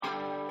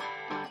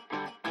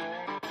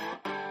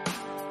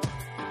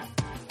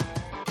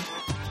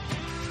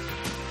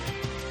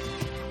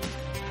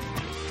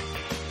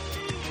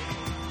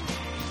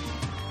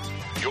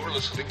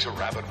listening to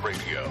Rabbit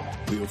Radio,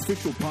 the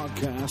official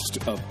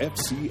podcast of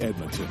FC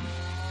Edmonton.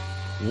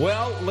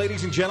 Well,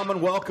 ladies and gentlemen,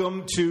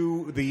 welcome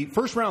to the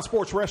First Round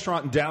Sports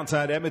Restaurant in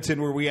downtown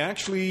Edmonton, where we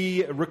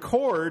actually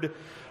record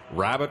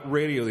Rabbit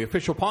Radio, the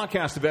official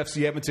podcast of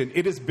FC Edmonton.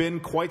 It has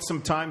been quite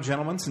some time,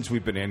 gentlemen, since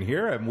we've been in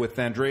here. I'm with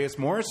Andreas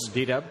Morris,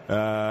 D-Dub,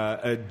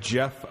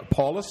 Jeff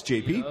Paulus,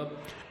 JP, D-Dub.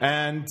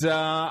 And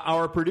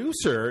our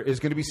producer is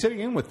going to be sitting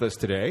in with us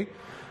today.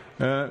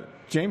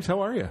 James,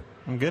 how are you?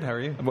 I'm good. How are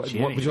you? Would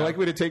you like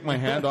me to take my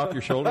hand off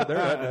your shoulder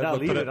there? No,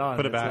 leave it on.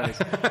 Put it back.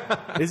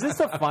 Nice. Is this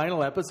the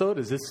final episode?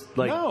 Is this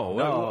like...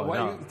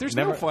 No. There's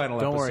no final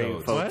episode. Don't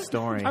worry, folks.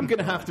 Don't worry. I'm going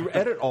to have to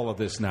edit all of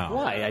this now.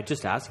 Why? I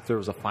just asked if there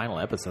was a final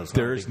episode.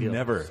 There's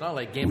never. It's not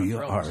like Game of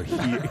Thrones. We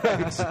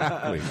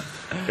are here.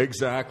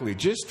 Exactly.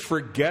 Just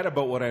forget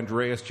about what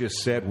Andreas just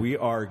said. We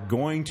are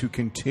going to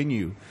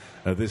continue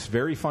this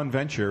very fun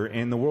venture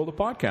in the world of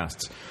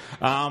podcasts.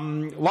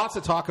 Lots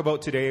to talk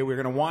about today.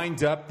 We're going to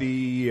wind up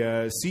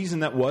the season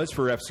that was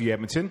for FC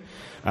Edmonton,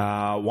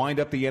 wind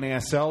up the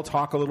NASL,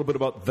 talk a little bit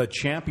about the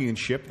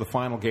championship, the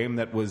final game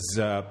that was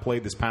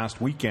played this past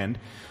weekend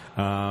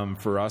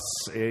for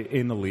us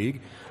in the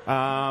league.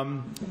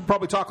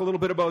 Probably talk a little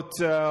bit about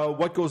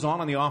what goes on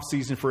in the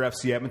off-season for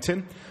FC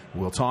Edmonton.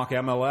 We'll talk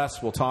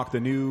MLS. We'll talk the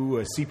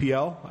new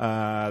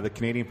CPL, the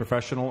Canadian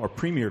Professional or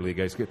Premier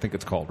League, I think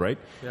it's called, right?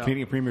 Yeah.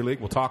 Canadian Premier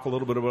League. We'll talk a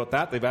little bit about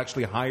that. They've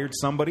actually hired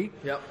somebody,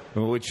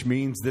 which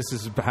means this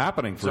is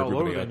happening for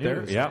everybody out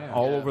there.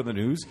 All over the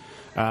news.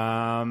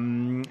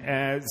 And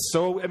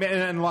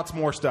lots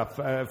more stuff,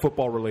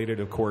 football-related,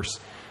 of course,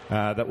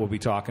 that we'll be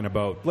talking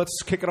about.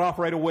 Let's kick it off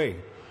right away.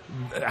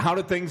 How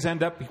did things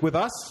end up with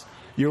us?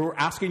 You're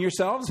asking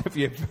yourselves if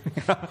you've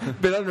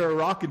been under a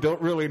rock and don't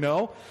really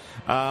know.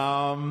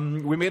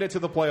 We made it to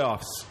the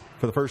playoffs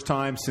for the first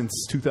time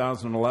since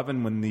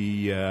 2011 when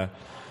the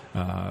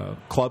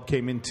club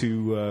came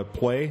into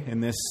play in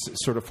this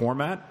sort of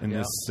format, in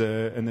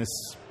this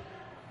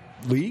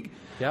league.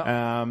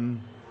 Yeah.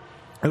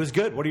 It was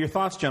good. What are your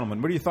thoughts,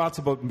 gentlemen? What are your thoughts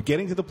about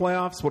getting to the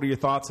playoffs? What are your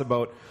thoughts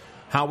about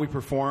how we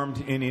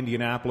performed in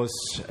Indianapolis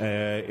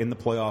in the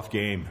playoff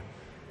game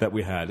that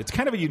we had? It's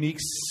kind of a unique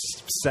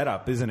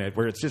setup, isn't it?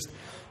 Where it's just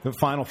the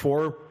final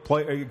four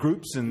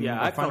groups, and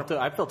I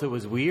felt it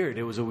was weird.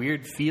 It was a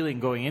weird feeling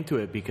going into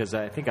it because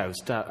I think I was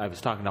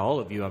talking to all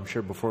of you, I'm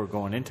sure, before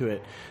going into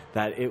it,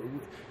 that it.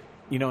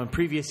 You know, in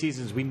previous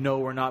seasons, we know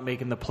we're not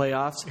making the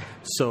playoffs,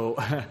 so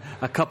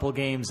a couple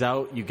games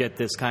out, you get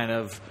this kind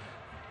of.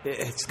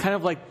 It's kind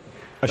of like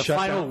the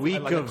final week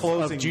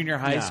of junior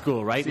high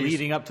school, right?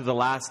 Leading up to the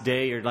last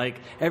day, you're like,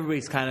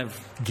 everybody's kind of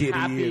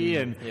happy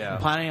and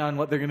planning on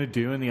what they're going to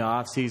do in the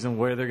off season,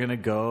 where they're going to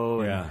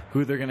go, and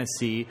who they're going to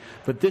see.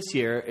 But this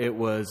year, it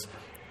was,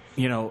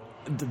 you know,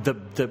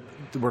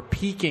 we're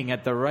peaking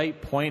at the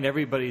right point.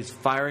 Everybody's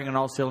firing on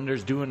all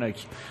cylinders, doing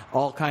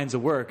all kinds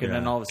of work, and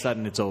then all of a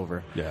sudden it's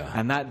over. Yeah.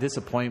 And that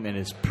disappointment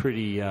is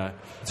pretty.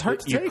 It's hard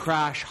to take. You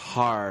crash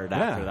hard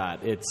after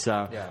that. It's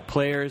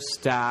players,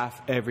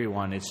 staff,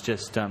 everyone. It's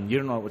just you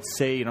don't know what to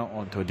say, you don't know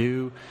what to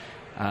do,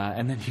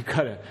 and then you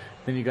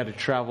gotta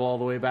travel all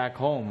the way back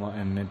home,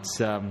 and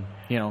it's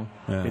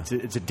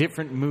it's a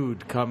different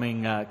mood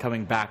coming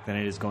back than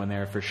it is going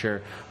there for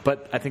sure.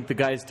 But I think the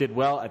guys did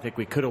well. I think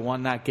we could have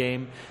won that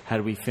game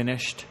had we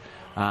finished.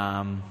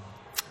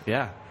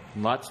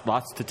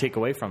 Lots to take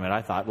away from it.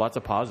 I thought lots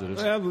of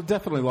positives.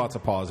 Definitely lots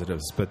of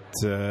positives, but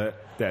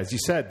as you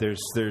said,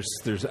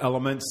 there's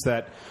elements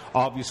that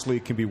obviously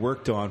can be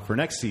worked on for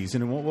next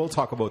season, and we'll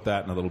talk about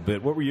that in a little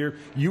bit. What were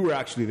you were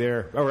actually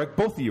there, or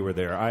both of you were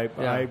there.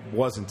 I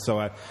wasn't, so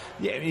I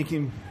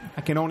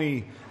can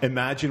only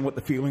imagine what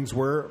the feelings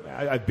were.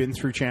 I've been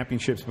through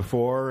championships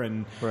before,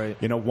 and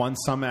won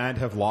some and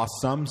have lost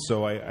some,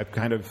 so I've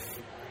kind of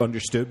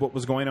understood what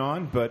was going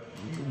on, but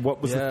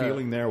what was the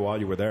feeling there while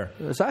you were there?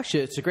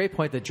 It's a great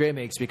point that Dre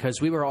makes, because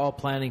we were all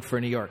planning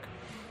for New York.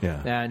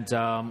 Yeah. And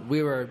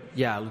we were,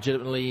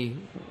 legitimately,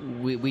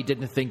 we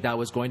didn't think that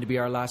was going to be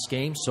our last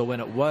game. So when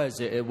it was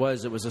a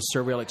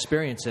surreal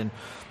experience. And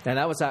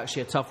that was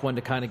actually a tough one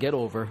to kind of get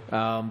over,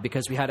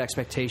 because we had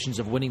expectations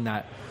of winning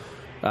that.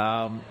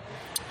 I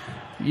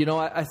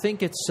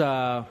think it's...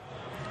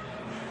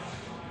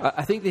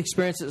 I think the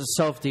experience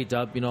itself,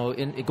 D-Dub,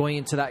 in going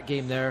into that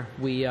game there,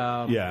 we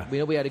know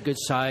we had a good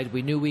side.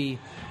 We knew we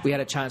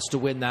had a chance to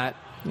win that.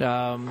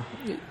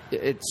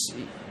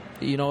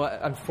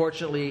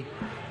 Unfortunately,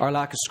 our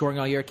lack of scoring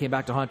all year came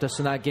back to haunt us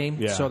in that game.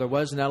 Yeah. So there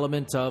was an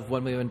element of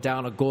when we went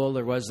down a goal,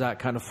 there was that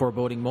kind of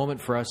foreboding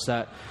moment for us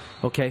that,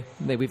 okay,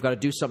 maybe we've got to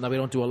do something that we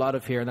don't do a lot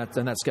of here, and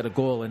that's get a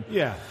goal. And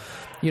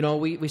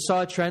we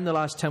saw a trend the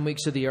last 10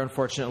 weeks of the year,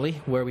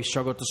 unfortunately, where we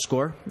struggled to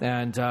score,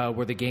 and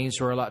where the games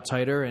were a lot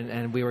tighter,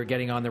 and we were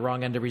getting on the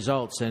wrong end of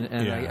results.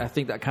 I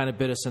think that kind of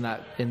bit us in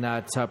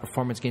that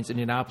performance against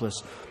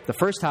Indianapolis. The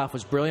first half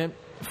was brilliant.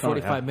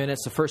 45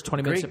 minutes, the first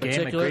 20 minutes in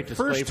particular. Great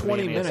display First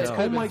 20 minutes. It Oh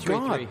could've my been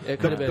 3-3. God! It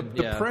could have been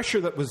the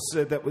pressure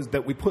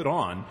that we put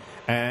on,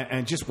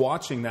 and just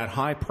watching that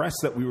high press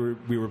that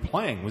we were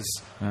playing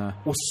was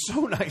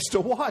so nice to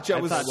watch. I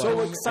was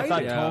so excited.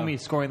 I thought Tommy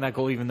scoring that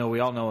goal, even though we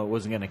all know it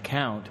wasn't going to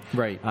count.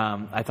 Right.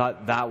 I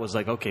thought that was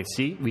like, okay,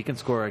 see, we can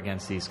score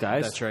against these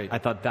guys. That's right. I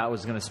thought that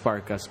was going to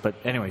spark us. But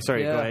anyway,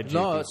 sorry, go ahead, JP.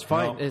 No, it's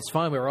fine. It's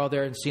fine. We were all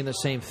there and seeing the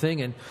same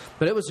thing,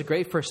 but it was a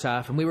great first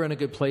half, and we were in a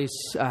good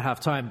place at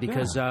halftime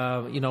because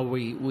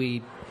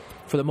we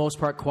for the most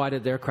part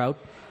quieted their crowd.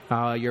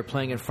 You're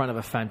playing in front of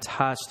a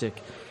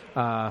fantastic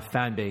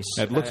fan base.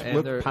 It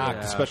looked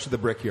packed, especially the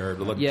Brickyard.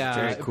 It looked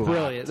very cool.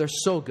 Brilliant. They're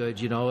so good.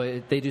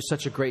 They do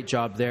such a great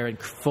job there, and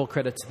full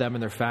credit to them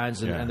and their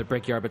fans and the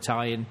Brickyard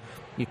Battalion.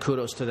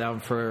 Kudos to them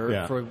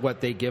for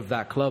what they give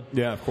that club.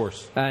 Yeah, of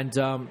course. And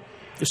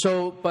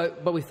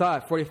but we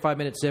thought 45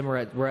 minutes in,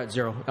 we're at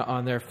zero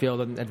on their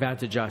field and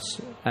advantage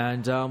us,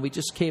 and we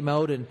just came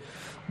out, and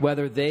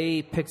whether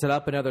they picked it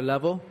up another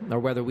level or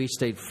whether we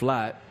stayed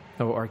flat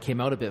or came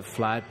out a bit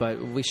flat,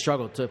 but we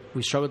struggled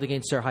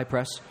against their high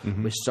press.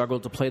 Mm-hmm. We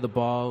struggled to play the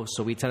ball,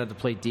 so we tended to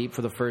play deep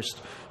for the first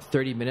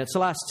 30 minutes. The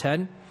last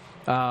 10,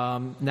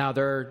 now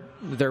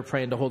they're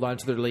trying to hold on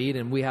to their lead,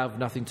 and we have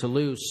nothing to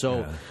lose.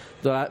 So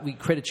we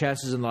created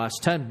chances in the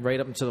last 10, right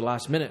up until the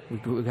last minute.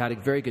 We had a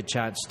very good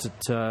chance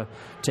to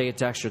take it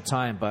to extra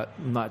time, but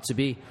not to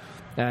be.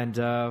 And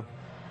I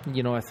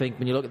think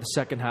when you look at the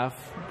second half,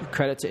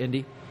 credit to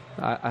Indy.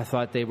 I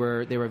thought they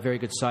were a very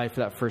good side for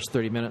that first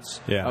 30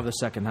 minutes of the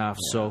second half.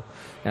 Yeah. So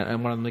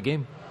and won the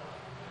game.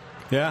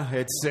 Yeah,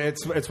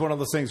 it's one of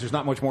those things. There's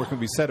not much more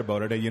can be said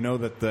about it. You know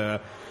that the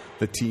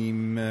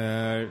team.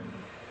 I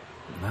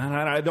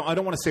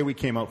don't want to say we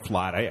came out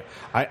flat.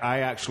 I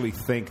actually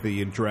think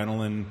the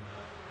adrenaline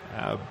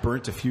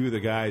burnt a few of the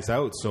guys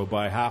out. So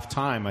by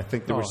halftime, I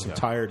think there were some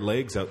tired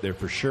legs out there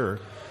for sure.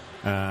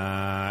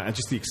 And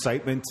just the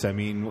excitement. I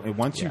mean,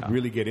 once you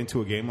really get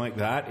into a game like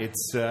that,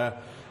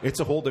 it's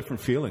a whole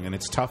different feeling, and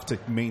it's tough to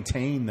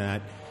maintain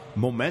that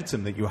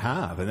momentum that you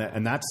have,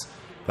 and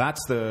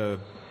that's the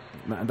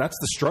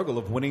struggle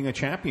of winning a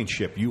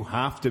championship. You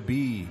have to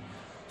be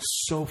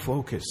so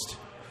focused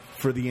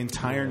for the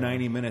entire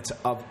 90 minutes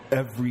of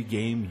every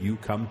game you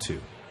come to.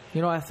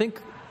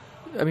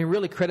 I mean,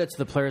 really credit to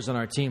the players on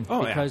our team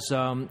because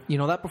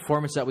that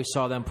performance that we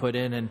saw them put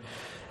in, and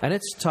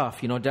it's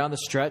tough. Down the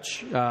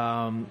stretch.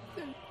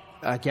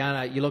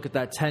 Again, you look at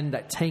that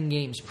 10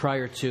 games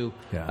prior to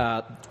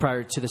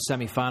the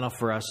semifinal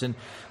for us, and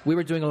we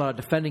were doing a lot of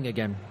defending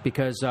again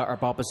because our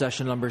ball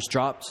possession numbers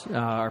dropped,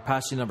 our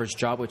passing numbers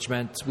dropped, which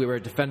meant we were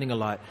defending a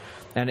lot,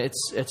 and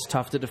it's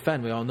tough to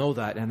defend. We all know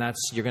that, and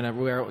you're going to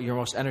wear your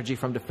most energy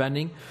from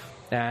defending,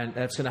 and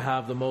that's going to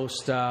have the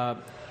most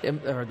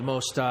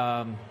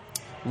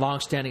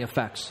long-standing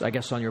effects, I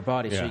guess, on your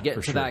body. So you get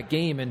into that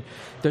game, and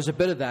there's a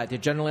bit of that.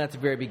 Generally, at the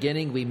very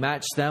beginning, we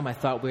matched them. I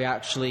thought we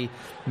actually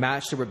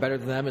matched or were better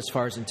than them as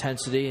far as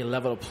intensity and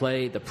level of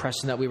play, the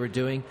pressing that we were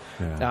doing.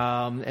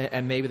 Yeah.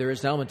 And maybe there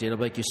is an element to it,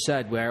 like you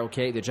said, where, the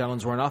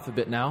adrenaline's worn off a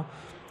bit now.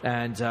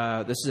 And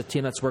this is a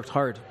team that's worked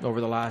hard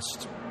over the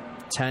last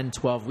 10,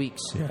 12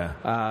 weeks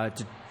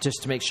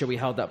just to make sure we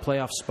held that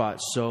playoff spot.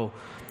 So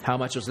how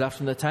much was left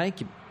in the tank?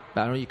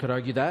 I don't know, you could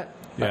argue that.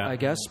 I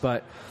guess,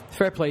 but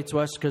fair play to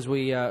us because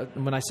we,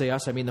 when I say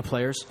us, I mean the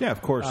players. Yeah,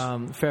 of course.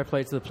 Fair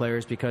play to the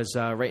players because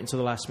right into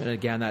the last minute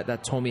again,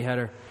 that Tommy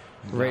header,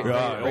 right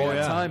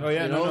on time.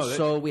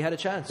 So we had a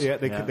chance. Yeah,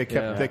 they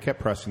kept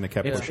pressing, they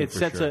kept pushing.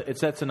 It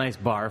sets a nice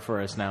bar for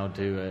us now.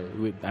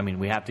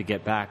 We have to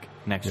get back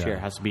next year. It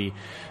has to be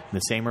the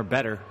same or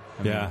better.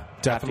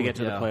 Definitely. Have to get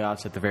to the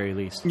playoffs at the very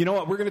least. You know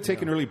what? We're going to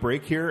take an early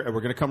break here, and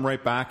we're going to come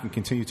right back and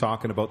continue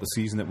talking about the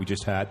season that we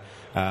just had,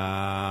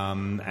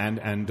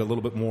 and a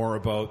little bit more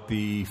about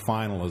the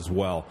final as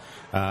well.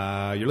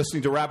 You're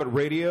listening to Rabbit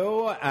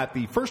Radio at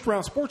the First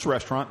Round Sports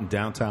Restaurant in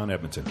downtown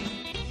Edmonton.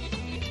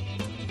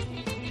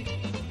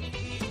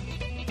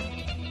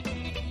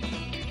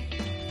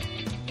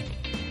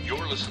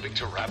 You're listening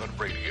to Rabbit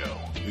Radio,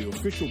 the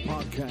official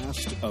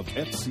podcast of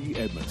FC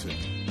Edmonton.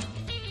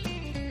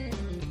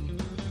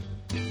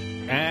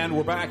 And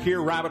we're back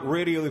here, Rabbit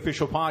Radio, the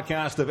official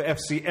podcast of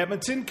FC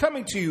Edmonton,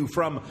 coming to you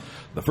from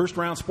the First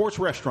Round Sports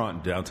Restaurant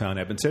in downtown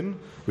Edmonton.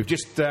 We've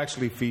just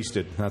actually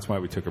feasted. That's why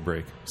we took a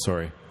break.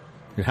 Sorry.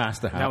 It has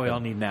to happen. Now we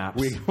all need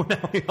naps.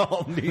 Now we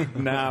all need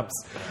naps.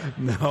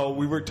 No,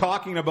 we were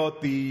talking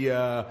about the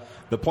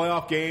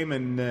playoff game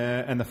and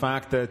the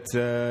fact that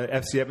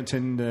FC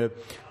Edmonton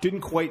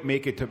didn't quite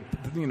make it to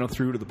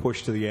through to the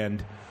push to the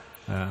end,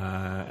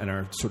 and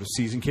our sort of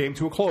season came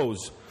to a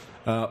close.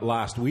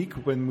 Last week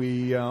when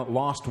we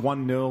lost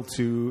 1-0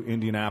 to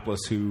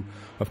Indianapolis, who,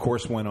 of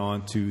course, went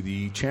on to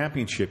the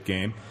championship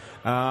game.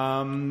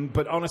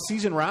 But on a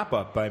season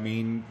wrap-up, I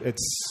mean,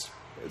 it's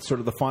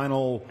sort of the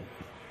final.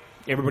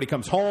 Everybody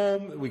comes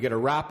home, we get a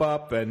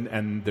wrap-up,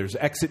 and there's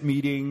exit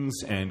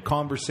meetings and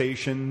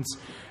conversations.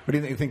 What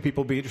do you think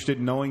people would be interested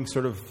in knowing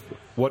sort of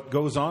what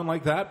goes on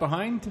like that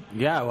behind?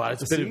 Yeah, well,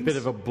 it's a bit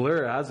of a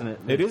blur, hasn't it?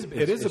 It is a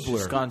blur. It's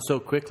just gone so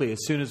quickly.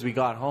 As soon as we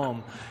got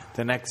home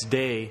the next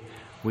day,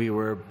 we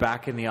were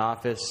back in the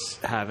office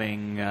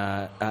having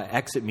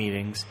exit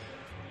meetings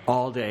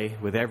all day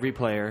with every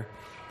player,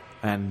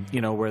 and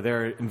where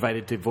they're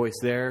invited to voice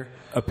their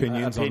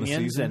opinions on the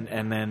season,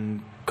 and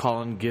then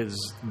Colin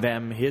gives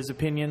them his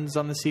opinions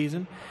on the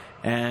season,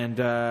 and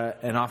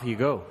off you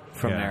go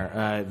from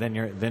there.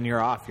 Then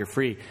you're off. You're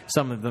free.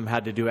 Some of them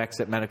had to do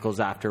exit medicals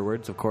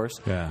afterwards, of course.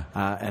 Yeah.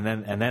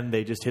 And then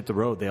they just hit the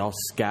road. They all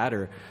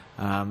scatter.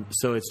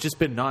 So it's just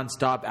been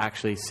nonstop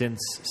actually since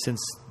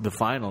the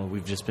final.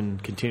 We've just been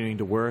continuing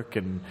to work,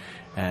 and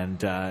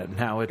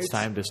now it's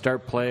time to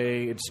start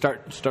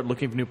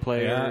looking for new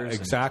players. Yeah,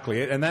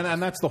 exactly. And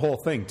that's the whole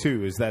thing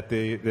too, is that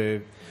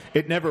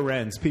it never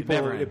ends.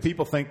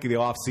 People think the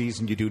off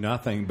season you do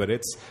nothing, but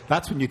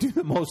that's when you do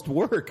the most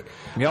work.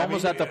 You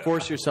almost have to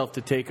force yourself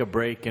to take a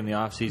break in the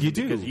off season. You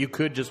do, because you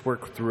could just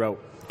work throughout.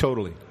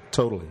 Totally.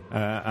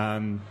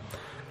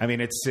 I mean,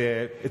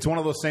 it's one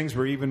of those things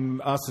where even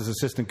us as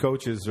assistant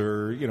coaches,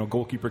 or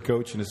goalkeeper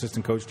coach and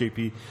assistant coach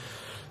JP,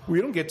 we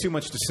don't get too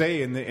much to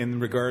say in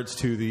regards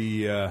to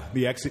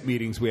the exit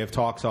meetings. We have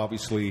talks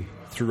obviously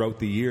throughout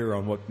the year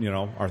on what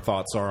our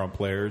thoughts are on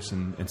players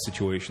and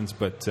situations,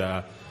 but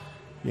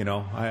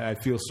I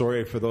feel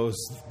sorry for those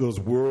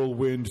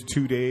whirlwind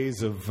 2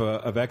 days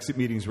of exit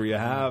meetings where you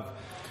have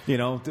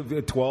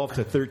 12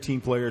 to 13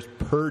 players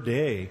per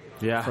day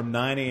from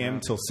 9 a.m.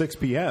 till 6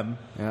 p.m.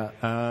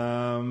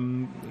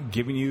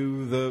 Giving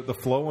you the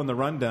flow and the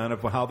rundown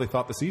of how they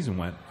thought the season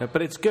went.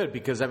 But it's good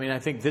because, I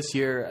think this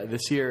year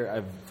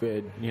I've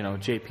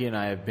JP and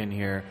I have been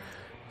here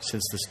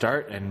since the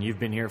start, and you've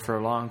been here for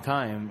a long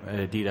time,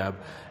 D-Dub.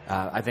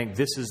 I think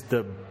this is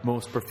the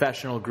most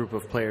professional group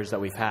of players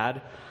that we've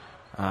had.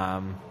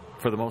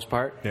 For the most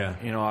part,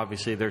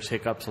 obviously there's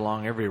hiccups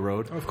along every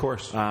road, of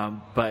course.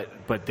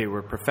 But they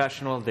were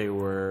professional, they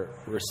were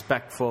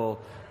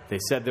respectful, they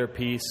said their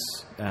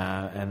piece,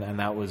 and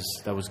that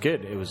was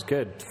good. It was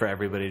good for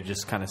everybody to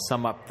just kind of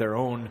sum up their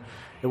own.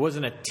 It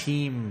wasn't a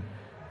team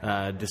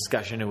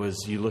discussion. It was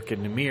you look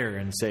in the mirror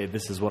and say,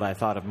 "This is what I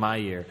thought of my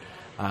year."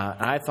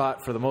 And I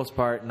thought, for the most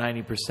part,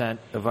 90%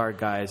 of our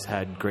guys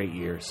had great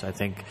years. I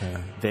think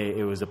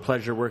it was a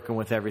pleasure working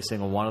with every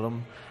single one of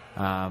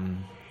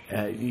them.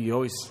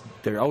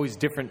 There are always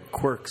different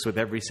quirks with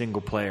every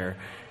single player,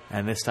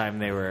 and this time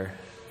they were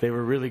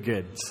really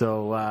good.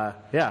 So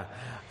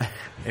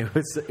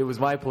it was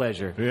my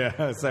pleasure.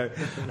 Yes,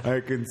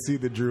 I can see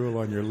the drool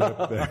on your lip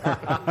there.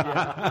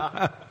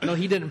 No,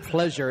 he didn't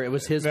pleasure. It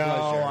was his pleasure.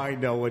 No, I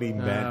know what he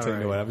meant.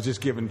 Right. I was just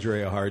giving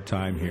Dre a hard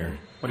time here.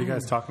 What are you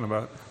guys talking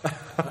about?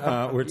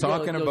 We're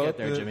talking you'll about get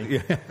there,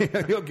 Jimmy.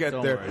 You'll get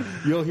Don't there. worry.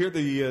 You'll hear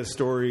the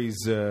stories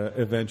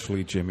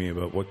eventually, Jimmy,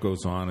 about what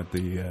goes on at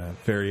the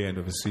very end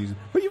of a season.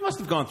 But you must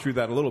have gone through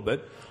that a little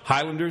bit.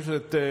 Highlanders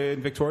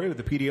in Victoria with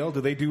the PDL,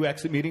 do they do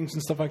exit meetings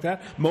and stuff like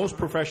that? Most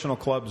professional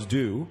clubs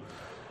do.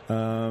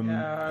 And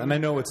I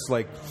know it's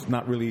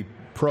not really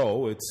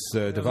pro, it's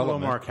development. It was a little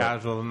more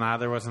casual than that.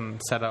 There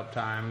wasn't set up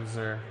times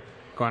or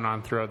going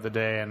on throughout the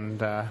day,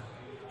 and a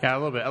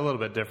little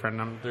bit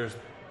different. There's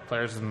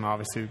players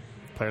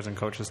and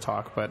coaches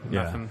talk, but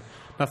nothing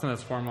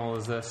as formal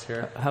as this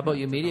here. How about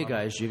you media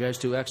guys? Do you guys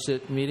do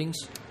exit meetings?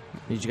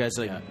 Did you guys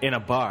in a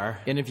bar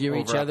interview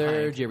each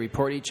other? Do you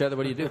report each other?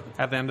 What do you do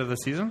at the end of the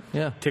season?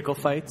 Yeah, tickle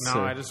fights.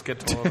 No, I just get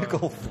told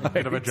a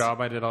bit of a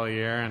job I did all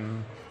year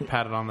and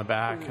patted on the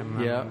back, and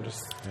then I'm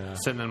just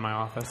sitting in my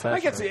office. I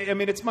guess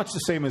it's much the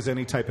same as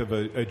any type of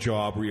a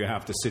job where you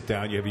have to sit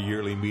down. You have a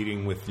yearly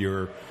meeting with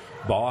your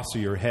boss or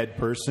your head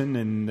person,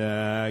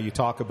 and you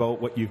talk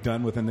about what you've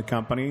done within the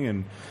company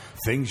and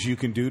things you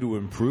can do to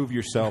improve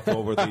yourself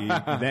over the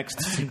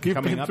next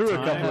coming up time.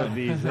 A couple of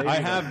these. I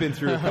have been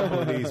through a couple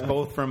of these,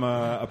 both from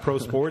a pro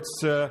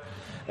sports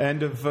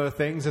end of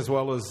things as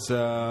well as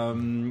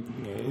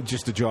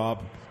just a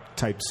job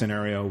type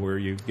scenario where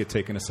you get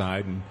taken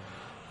aside and,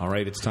 all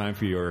right, it's time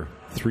for your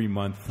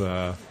 3-month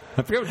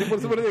I forget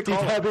what do they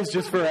call it? D-Dub is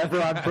just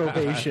forever on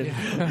probation.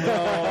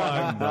 No,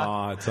 I'm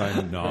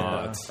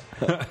not.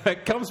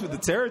 It comes with the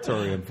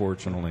territory,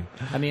 unfortunately.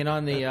 on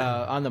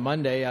the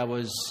Monday, I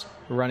was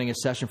running a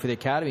session for the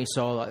academy,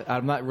 so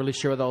I'm not really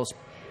sure what those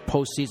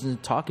postseason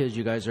talk is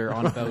you guys are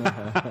on about.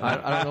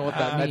 I don't know what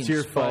that means. That's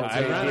your fault.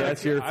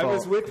 That's your fault. I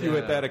was with you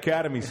at that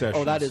academy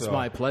session. Oh, that is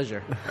my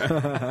pleasure.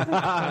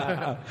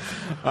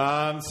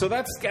 So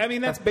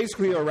that's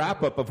basically a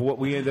wrap up of what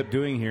we end up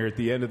doing here at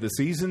the end of the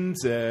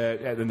seasons.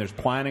 And then there's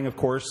planning, of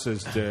course,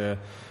 as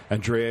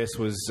Andreas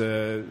was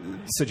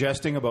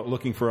suggesting about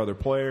looking for other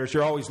players.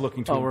 You're always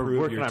looking to improve we're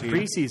working your on team.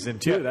 Preseason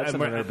too. That's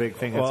another big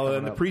thing.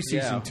 And the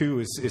preseason too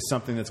is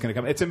something that's going to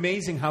come. It's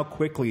amazing how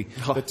quickly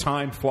the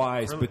time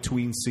flies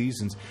between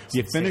seasons.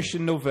 You finish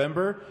in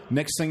November.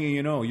 Next thing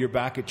you know, you're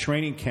back at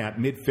training camp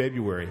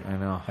mid-February. I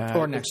know,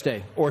 or next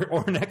day,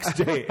 or next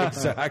day.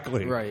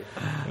 Exactly. Right.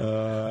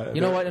 You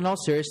know what? In all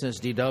seriousness,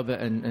 D-Dub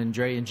and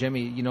Dre and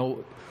Jimmy,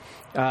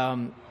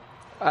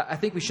 I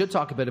think we should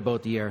talk a bit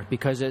about the year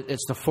because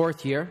it's the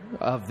fourth year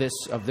of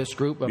this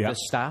group of this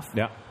staff.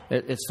 Yeah,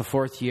 it's the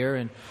fourth year,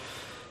 and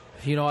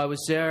I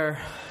was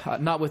there,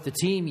 not with the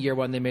team year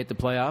one they made the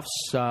playoffs,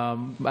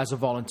 as a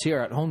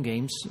volunteer at home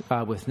games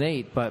with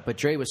Nate, but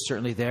Dre was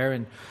certainly there,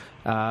 and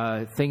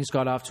things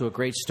got off to a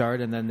great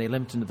start, and then they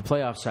limped into the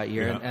playoffs that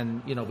year,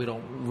 and we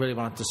don't really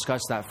want to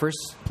discuss that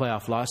first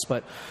playoff loss,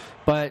 but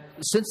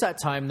since that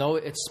time, though,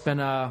 it's been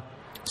a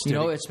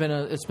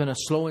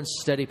slow and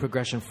steady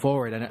progression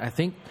forward, and I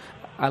think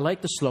I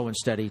like the slow and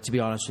steady, to be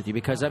honest with you,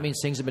 because that means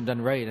things have been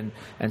done right, and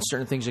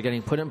certain things are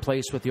getting put in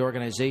place with the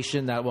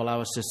organization that will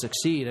allow us to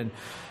succeed. And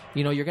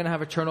you're going to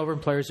have a turnover in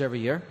players every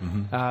year.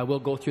 Mm-hmm.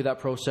 We'll go through that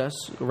process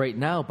right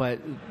now,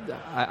 but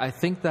I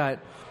think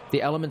that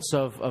the elements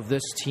of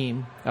this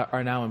team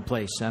are now in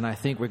place, and I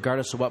think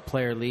regardless of what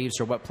player leaves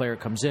or what player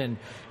comes in,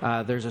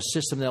 there's a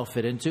system they'll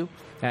fit into,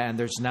 and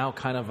there's now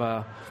kind of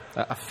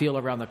a feel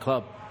around the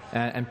club.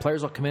 And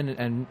players will come in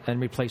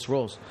and replace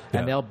roles,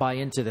 and they'll buy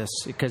into this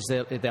because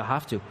they'll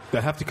have to.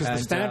 They have to because the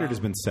standard has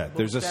been set.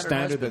 There's a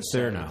standard that's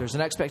there now. There's an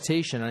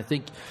expectation, and I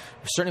think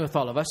certainly with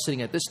all of us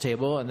sitting at this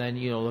table, and then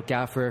the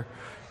gaffer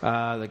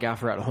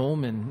at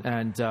home,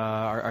 and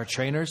our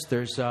trainers.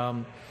 There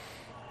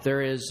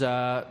is.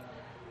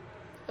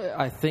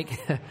 I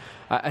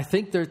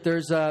think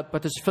there's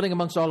but there's a feeling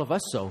amongst all of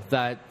us though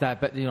that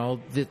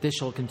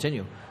this will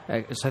continue.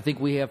 So I think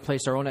we have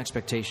placed our own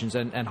expectations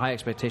and high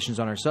expectations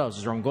on ourselves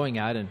as we're going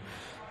at, and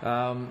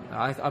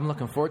I'm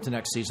looking forward to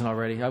next season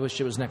already. I wish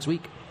it was next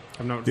week.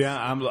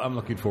 I'm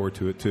looking forward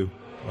to it too.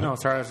 No,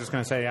 sorry, I was just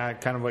going to say,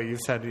 kind of what you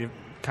said.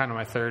 Kind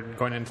of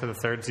going into the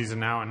third season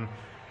now, and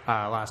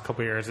last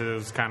couple of years it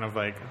was kind of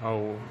like,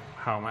 how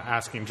am I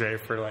asking Jay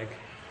for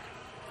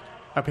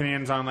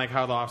opinions on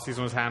how the off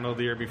season was handled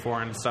the year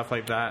before and stuff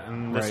like that,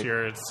 and this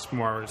year it's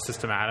more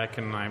systematic,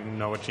 and I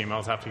know which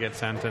emails have to get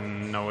sent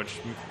and know which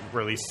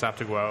releases have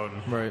to go out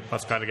and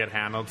what's got to get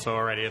handled. So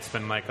already it's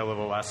been a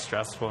little less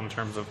stressful in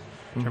terms of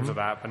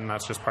that, and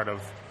that's just part of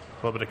a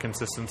little bit of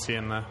consistency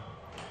in that.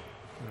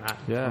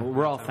 Yeah,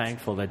 we're all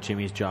thankful that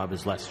Jimmy's job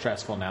is less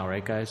stressful now,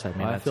 right, guys? I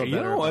mean, I feel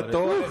better. What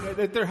though?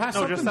 There has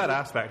just that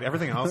aspect.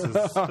 Everything else is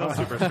still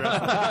super stressful.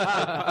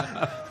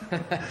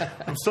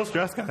 I'm still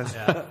stressed, guys.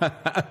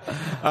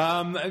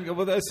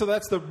 So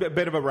that's the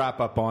bit of a wrap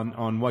up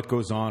on what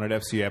goes on at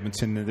FC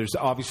Edmonton. There's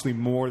obviously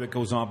more that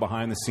goes on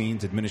behind the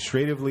scenes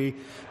administratively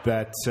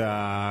that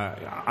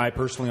I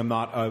personally am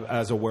not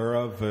as aware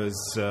of as.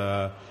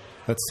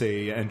 Let's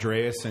say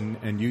Andreas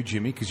and you,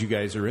 Jimmy, because you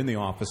guys are in the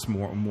office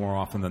more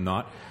often than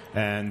not,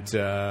 and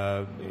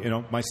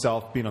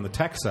myself being on the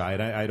tech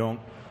side, I don't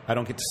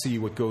get to see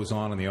what goes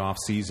on in the off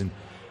season.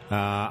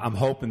 I'm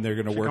hoping they're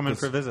going to work. Come in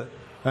for a visit.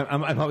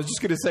 I was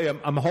just going to say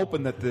I'm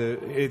hoping that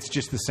it's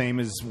just the same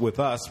as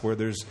with us, where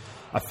there's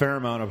a fair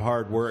amount of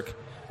hard work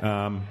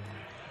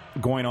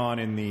going on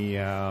in the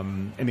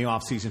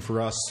off season for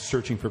us,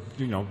 searching for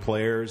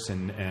players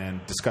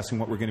and discussing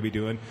what we're going to be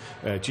doing.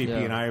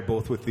 JP and I are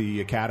both with the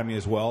academy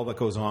as well. That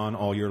goes on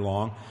all year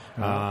long.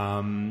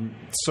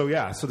 So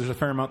there's a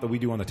fair amount that we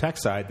do on the tech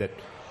side that.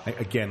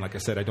 Again, like I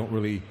said, I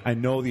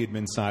know the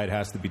admin side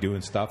has to be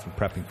doing stuff and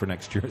prepping for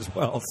next year as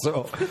well.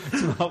 So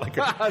it's not like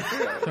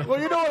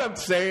well, you know what I'm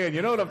saying.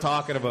 You know what I'm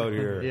talking about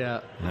here. Yeah.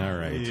 All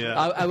right. Yeah.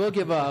 I will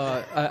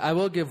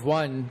give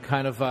one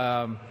kind of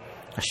a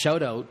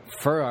shout out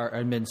for our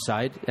admin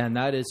side, and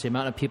that is the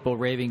amount of people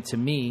raving to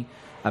me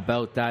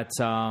about that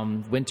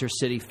Winter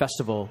City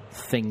Festival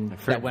thing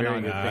that went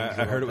on.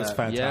 I heard it was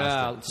fantastic.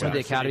 Yeah, some of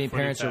the academy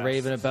parents are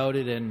raving about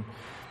it, and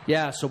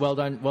so well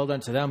done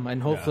to them.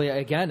 And hopefully,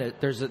 again,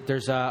 there's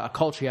a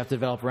culture you have to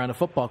develop around a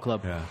football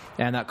club,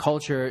 and that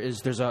culture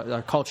there's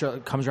a culture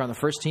that comes around the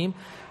first team,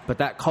 but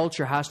that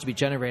culture has to be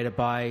generated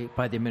by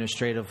the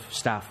administrative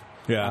staff.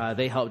 Yeah.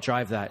 They help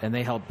drive that, and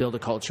they help build a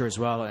culture as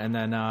well. And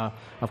then,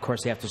 of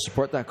course, they have to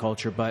support that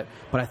culture. But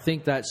I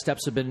think that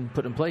steps have been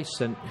put in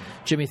place. And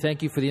Jimmy,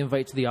 thank you for the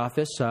invite to the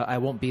office. I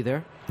won't be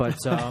there, but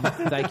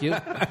thank you.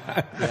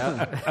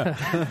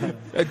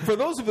 For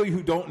those of you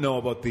who don't know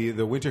about the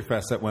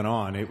Winterfest that went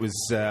on, it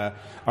was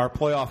our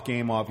playoff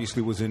game.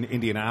 Obviously, was in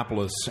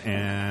Indianapolis,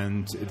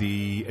 and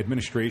the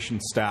administration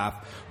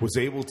staff was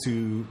able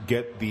to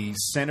get the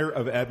center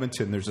of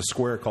Edmonton. There's a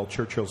square called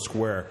Churchill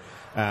Square.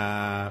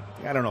 I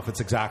don't know if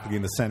it's exactly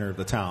in the center of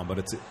the town, but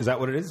is that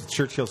what it is?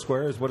 Churchill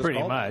Square is what it's called?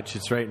 Pretty much.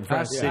 It's right in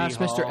front of City Ask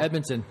Hall. Mr.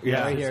 Edmonton.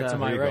 Right here to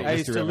my right. I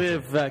used to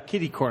live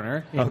kitty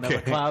corner in the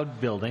McLeod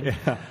building.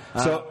 Yeah.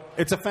 So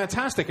it's a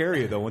fantastic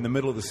area, though, in the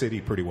middle of the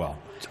city pretty well.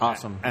 It's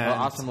awesome.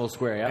 Awesome little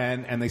square, yeah.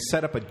 And they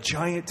set up a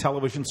giant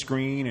television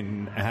screen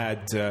and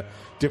had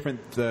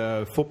different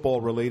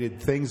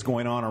football-related things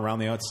going on around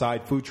the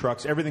outside, food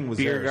trucks, everything was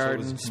beer there.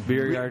 Gardens,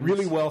 beer gardens.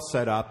 Really well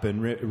set up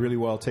and really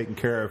well taken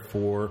care of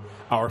for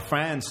our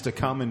fans to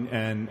come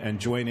and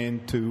join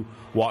in to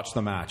watch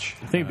the match.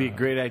 I think it would be a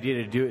great idea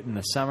to do it in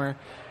the summer.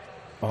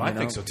 Well, I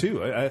think so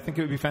too. I think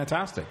it would be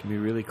fantastic. It'd be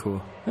really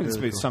cool.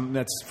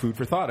 That's food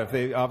for thought. If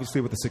they obviously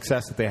with the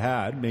success that they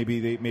had, maybe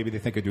they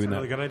think of doing that.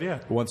 Really good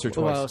idea. Once or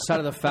twice. Well, aside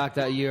of the fact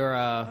that you're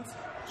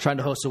trying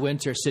to host a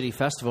Winter City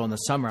Festival in the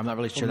summer. I'm not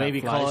really sure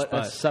maybe that flies, call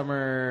it a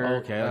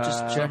summer. Okay, I'll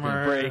just check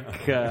break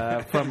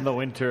from the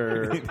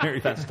Winter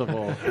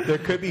Festival. There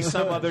could be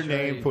some other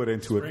name put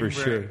into it for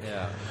sure.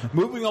 Yeah.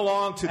 Moving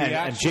along to the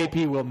actual... And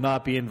JP will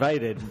not be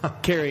invited.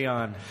 Carry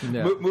on.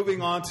 No.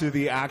 Moving on to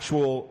the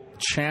actual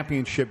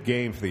championship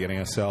game for the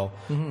NASL.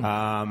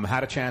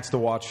 Had a chance to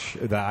watch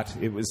that.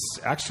 It was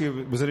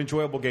an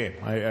enjoyable game.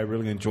 I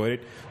really enjoyed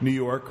it. New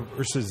York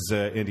versus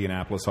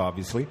Indianapolis,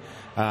 obviously.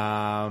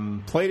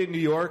 Played in New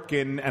York,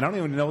 and I don't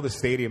even know the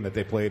stadium that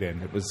they played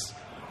in. It was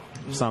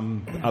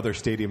some other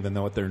stadium than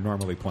what they're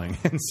normally playing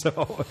in,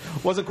 so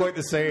it wasn't quite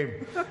the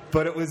same.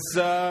 But it was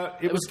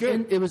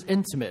good. It was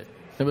intimate.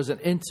 It was an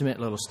intimate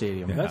little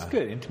stadium. Yeah. That's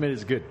good. Intimate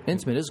is good.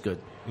 Intimate is good.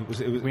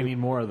 We need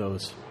more of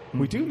those.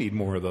 We do need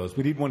more of those.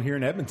 We need one here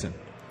in Edmonton.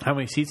 How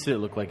many seats did it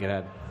look like it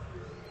had?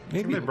 I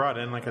think they brought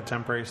in like a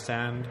temporary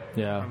stand.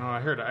 Yeah. I don't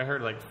know. I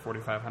heard like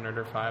 4,500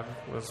 or 5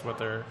 was what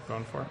they're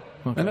going for.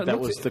 And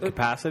That was the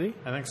capacity?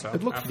 I think so.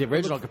 The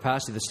original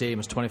capacity of the stadium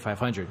was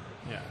 2,500.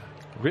 Yeah.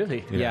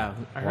 Really? Yeah.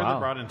 I heard they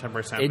brought in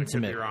temporary stand.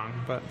 Intimate. I could be wrong,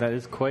 but That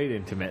is quite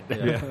intimate.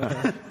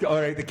 All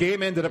right, the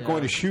game ended up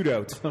going to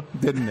shootout,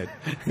 didn't it?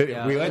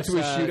 Yeah, We went to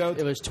a shootout.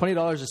 It was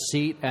 $20 a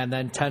seat, and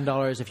then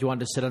 $10 if you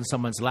wanted to sit on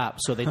someone's lap.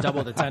 So they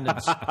doubled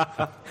attendance.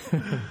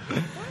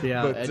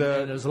 Yeah, But,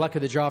 and it was the luck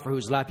of the draw for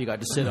whose lap you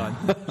got to sit on,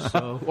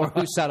 or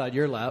who sat on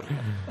your lap.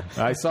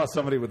 I saw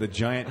somebody with a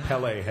giant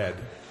Pele head.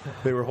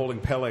 They were holding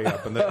Pele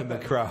up in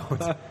the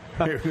crowd.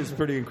 It was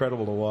pretty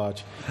incredible to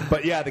watch.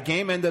 But yeah, the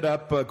game ended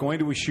up going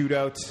to a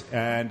shootout,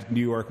 and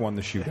New York won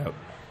the shootout.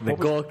 The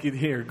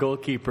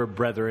goalkeeper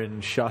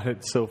brethren shot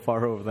it so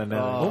far over the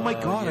net. Oh my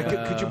God!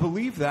 yeah. Could you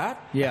believe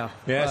that? Yeah.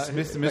 Yes, The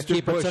Mr.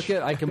 keeper Bush took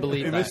it. I can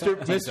believe that.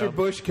 Mr.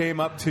 Bush came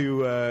up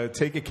to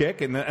take a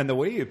kick, and the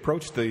way he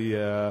approached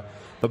the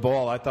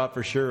ball, I thought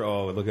for sure,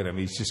 oh, look at him.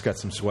 He's just got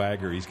some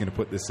swagger. He's going to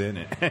put this in.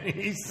 And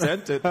he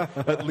sent it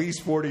at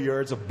least 40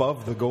 yards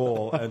above the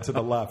goal and to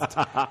the left.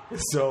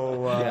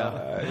 So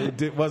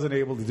it wasn't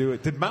able to do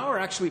it. Did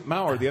Maurer,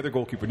 the other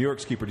goalkeeper, New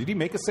York's keeper, did he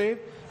make a save?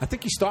 I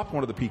think he stopped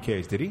one of the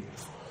PKs, did he?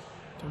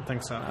 I don't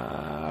think so.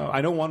 I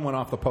know one went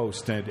off the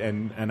post,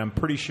 and I'm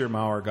pretty sure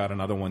Maurer got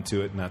another one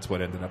to it, and that's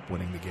what ended up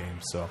winning the game.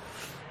 So,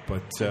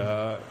 but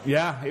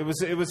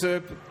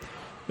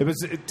it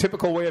was a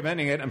typical way of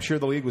ending it. I'm sure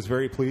the league was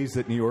very pleased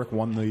that New York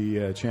won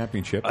the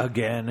championship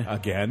Again.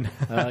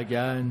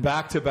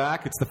 back to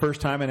back. It's the first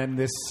time in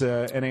this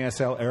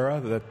NASL era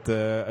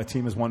that a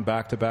team has won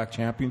back-to-back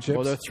championships.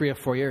 Well, they're 3 or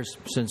 4 years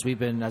since we've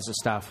been as a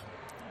staff.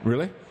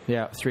 Really?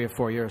 Yeah, 3 or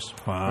 4 years.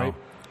 Wow. Right?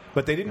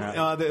 But they didn't.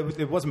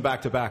 It wasn't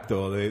back to back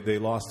though. They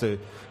lost to.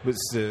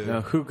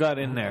 Who got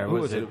in there?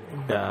 Who was it?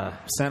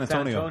 San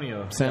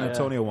Antonio. San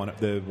Antonio won it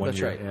the one That's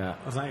year. right. Yeah.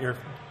 Wasn't that your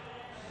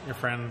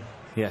friend?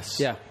 Yes.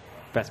 Yeah.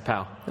 Best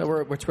pal. Yeah,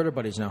 we're Twitter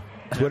buddies now.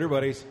 Twitter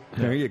buddies.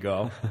 There you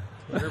go.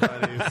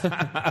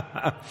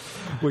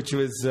 Which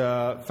was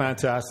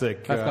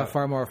fantastic. I've got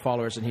far more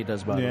followers than he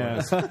does, by the way.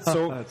 Yes.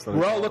 So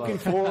we're all looking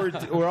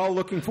forward. We're all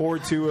looking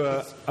forward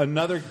to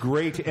another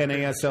great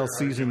NASL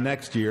season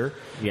next year.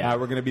 Yeah.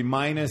 We're going to be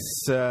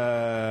minus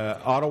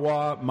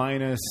Ottawa,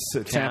 minus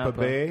Tampa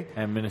Bay,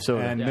 and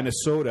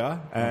Minnesota,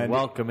 and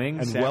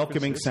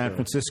welcoming San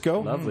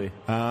Francisco. Lovely.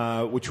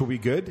 Which will be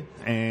good,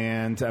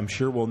 and I'm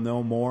sure we'll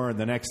know more in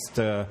the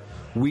next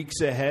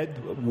weeks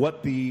ahead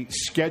what the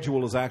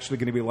schedule is actually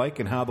going to be like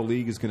and how the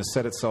league is going to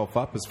set itself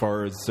up as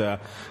far as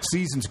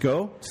seasons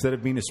go. Instead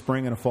of being a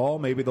spring and a fall,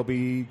 maybe there'll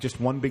be just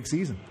one big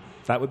season.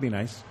 That would be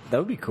nice. That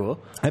would be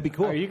cool. That'd be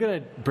cool. Are you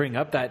going to bring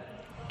up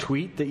that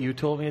tweet that you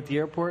told me at the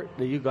airport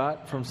that you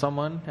got from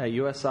someone at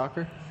U.S.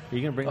 Soccer? Are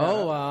you going to bring that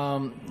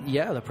up?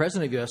 Yeah, the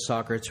president of U.S.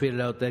 Soccer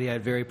tweeted out that he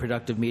had very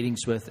productive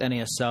meetings with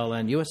NASL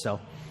and USL.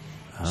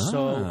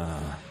 So,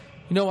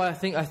 you know what? I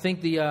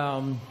think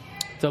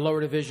the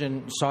lower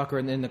division soccer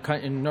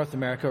in North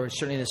America, or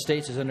certainly in the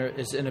States,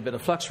 is in a bit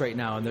of flux right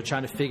now, and they're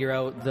trying to figure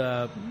out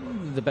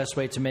the best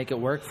way to make it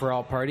work for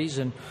all parties.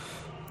 And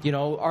you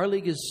know, our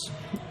league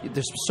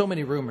there's so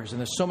many rumors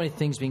and there's so many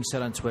things being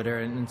said on Twitter,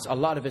 and a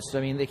lot of it's,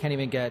 I mean, they can't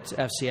even get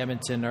FC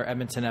Edmonton or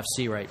Edmonton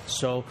FC right.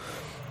 So,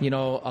 you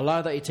know, a lot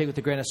of that you take with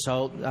a grain of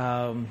salt.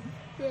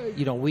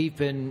 You know, we've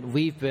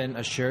been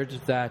assured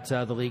that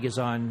the league is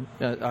on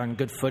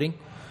good footing.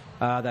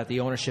 That the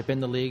ownership in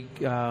the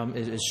league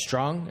is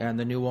strong, and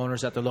the new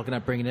owners that they're looking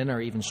at bringing in are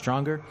even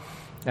stronger.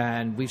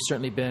 And we've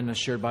certainly been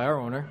assured by our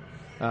owner,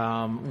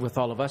 with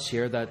all of us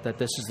here, that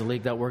this is the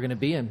league that we're going to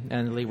be in,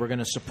 and the league we're going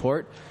to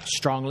support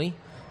strongly.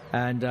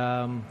 And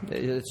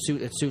it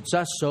suits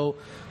us. So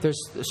there's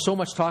so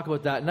much talk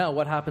about that now.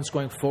 What happens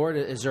going forward?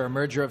 Is there a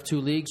merger of two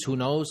leagues? Who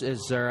knows?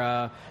 Is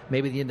there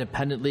maybe the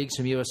independent leagues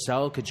from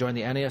USL could join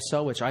the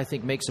NASL, which I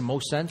think makes the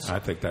most sense. I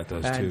think that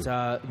does too.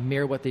 And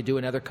mirror what they do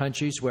in other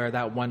countries, where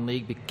that one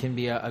league can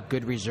be a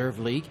good reserve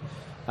league,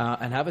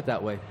 and have it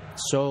that way.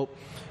 So,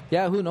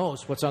 yeah, who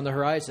knows what's on the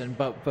horizon?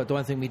 But the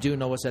one thing we do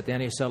know is that the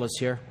NASL is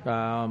here,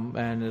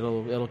 and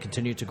it'll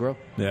continue to grow.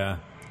 Yeah.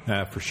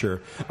 For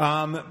sure.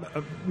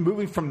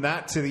 Moving from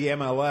that to the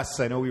MLS,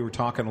 I know we were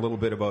talking a little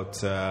bit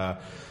about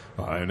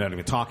I'm not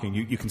even talking.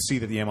 You can see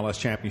that the MLS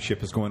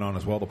Championship is going on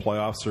as well. The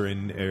playoffs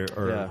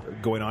are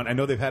going on. I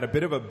know they've had a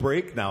bit of a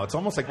break now. It's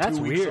almost like That's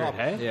 2 weeks weird, off.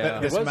 hey? Yeah.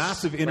 This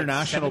massive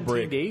international like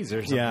 17 break. days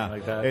or something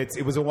like that.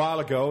 It was a while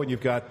ago, and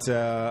you've got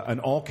an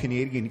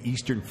all-Canadian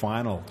Eastern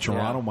final.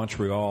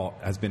 Toronto-Montreal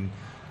has been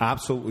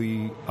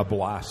absolutely a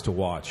blast to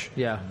watch.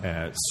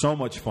 Yeah. So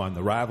much fun.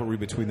 The rivalry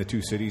between the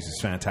two cities is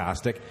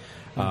fantastic.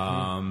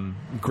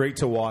 Great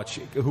to watch.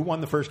 Who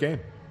won the first game?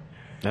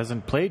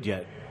 Hasn't played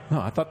yet. No,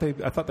 I thought they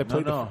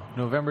played. No.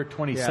 November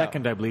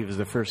 22nd, I believe, is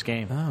the first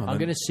game. I'm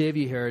going to save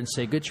you here and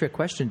say, good trick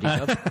question,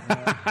 D-Dub.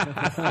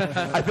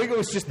 I think it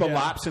was just the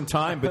lapse in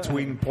time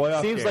between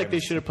playoff Seems games. like they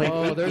should have played.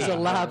 Oh, there's a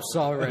lapse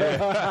already.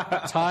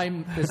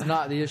 Time is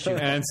not the issue.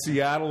 And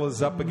Seattle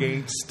is up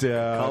against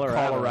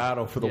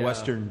Colorado for the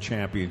Western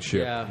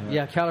Championship.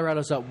 Yeah.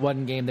 Colorado's up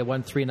one game. They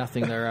won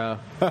 3-0 their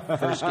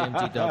first game,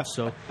 D-Dub.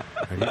 So,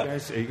 Are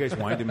you guys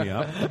winding me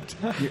up?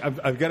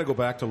 I've got to go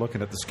back to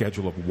looking at the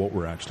schedule of what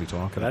we're actually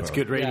talking about. That's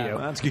good radio. Yeah.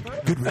 That's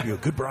good radio,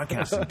 good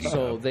broadcasting.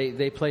 so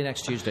they play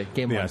next Tuesday.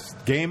 Game Yes,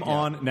 game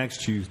on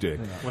next Tuesday.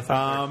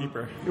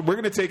 Keeper. We're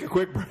going to take a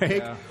quick break.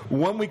 Yeah.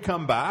 When we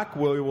come back,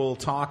 we will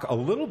talk a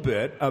little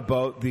bit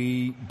about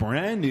the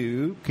brand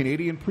new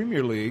Canadian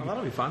Premier League. Oh,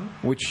 that'll be fun.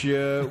 Which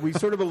we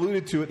sort of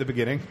alluded to at the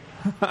beginning.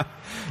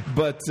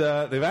 But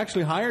they've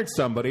actually hired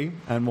somebody,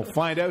 and we'll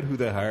find out who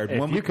they hired. If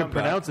when you we can come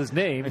back. pronounce his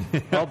name,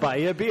 I'll buy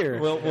you a beer.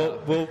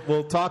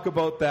 We'll talk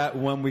about that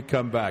when we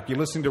come back. You're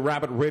listening to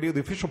Rabbit Radio,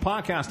 the official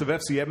podcast of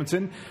FC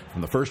Edmonton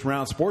from the First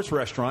Round Sports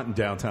Restaurant in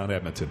downtown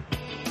Edmonton.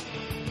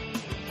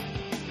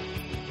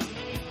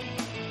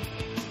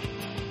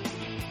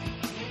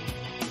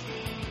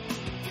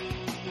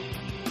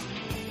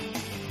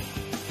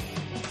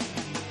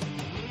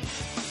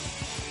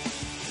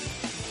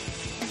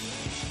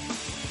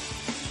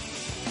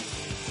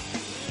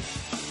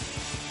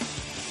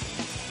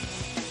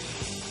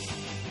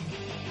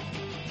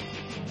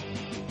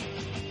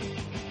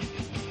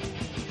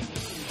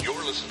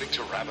 Listening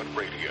to Rabbit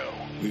Radio,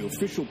 the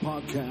official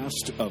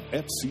podcast of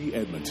FC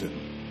Edmonton.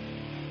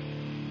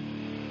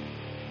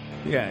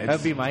 Yeah,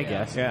 That'd be my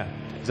guess. Yeah.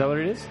 Is that what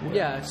it is?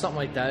 Yeah, it's something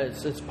like that.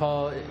 It's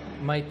Paul. It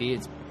might be.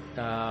 It's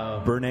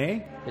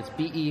Bernay. It's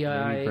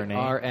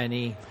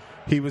Beirne.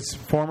 He was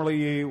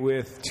formerly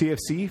with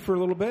TFC for a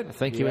little bit. I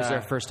think he was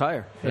their first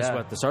hire. That's Yeah.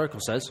 what this article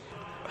says.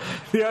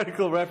 The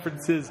article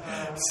references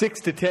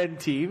 6 to 10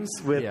 teams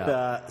with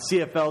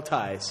CFL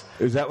ties.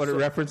 Is that what it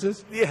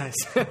references? Yes.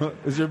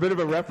 Is there a bit of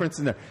a reference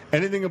in there?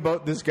 Anything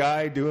about this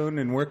guy doing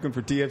and working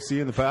for TFC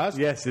in the past?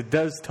 Yes, it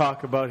does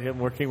talk about him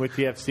working with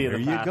TFC in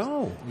the past. There you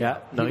go. Yeah.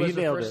 No, he was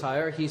the nailed first it.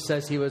 hire. He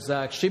says he was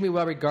extremely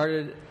well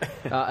regarded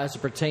as it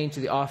pertained to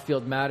the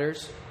off-field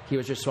matters he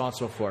was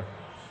responsible for.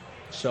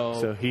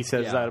 So he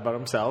says that about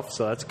himself,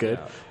 so that's good.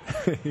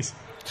 It's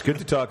good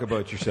to talk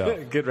about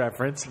yourself. Good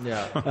reference.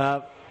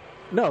 Yeah.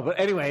 No, but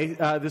anyway,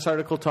 this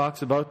article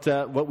talks about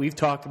what we've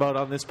talked about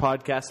on this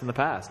podcast in the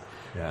past.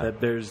 Yeah. That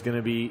there's going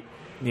to be,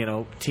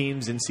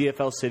 teams in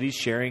CFL cities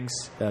sharing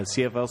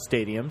CFL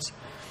stadiums,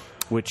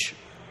 which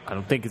I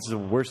don't think it's the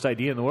worst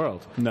idea in the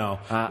world. No.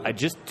 I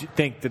just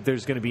think that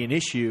there's going to be an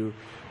issue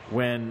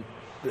when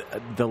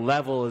the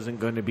level isn't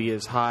going to be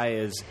as high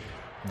as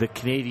the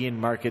Canadian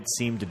markets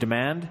seem to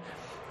demand.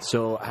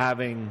 So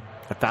having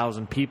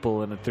 1,000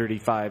 people in a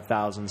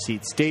 35,000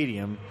 seat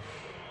stadium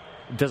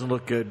doesn't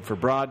look good for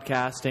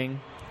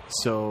broadcasting.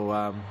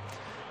 So,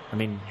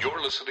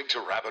 You're listening to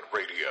Rabbit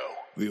Radio,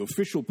 the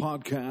official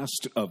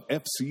podcast of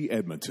FC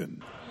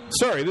Edmonton.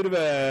 Sorry, a bit of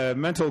a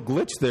mental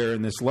glitch there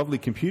in this lovely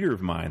computer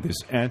of mine, this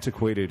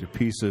antiquated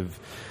piece of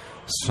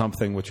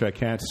something which I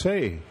can't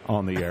say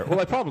on the air. Well,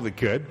 I probably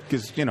could,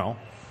 because,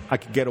 I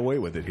could get away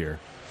with it here.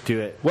 do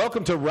it.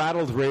 Welcome to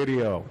Rattled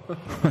Radio,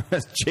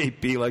 as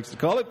JP likes to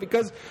call it,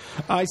 because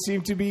I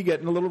seem to be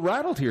getting a little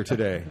rattled here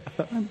today.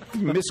 I'm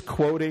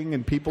misquoting,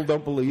 and people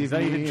don't believe He's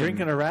not me. even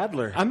drinking a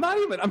Rattler. I'm not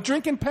even. I'm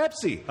drinking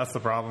Pepsi. That's the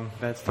problem.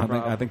 That's the I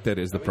problem. think that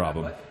is the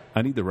problem.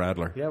 I need the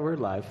Rattler. Yeah, we're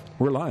live.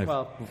 We're live.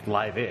 Well,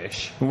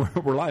 live-ish.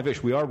 We're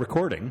live-ish. We are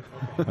recording,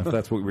 if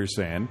that's what we were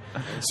saying.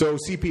 So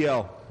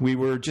CPL, we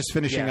were just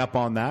finishing up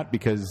on that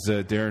because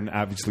Darren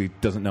obviously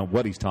doesn't know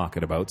what he's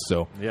talking about.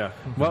 So Yeah.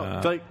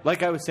 Well,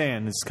 like I was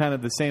saying, it's kind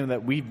of the same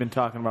that we've been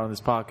talking about on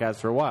this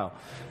podcast for a while.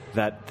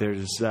 That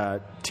there's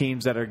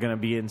teams that are going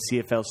to be in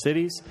CFL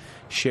cities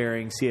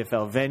sharing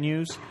CFL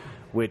venues,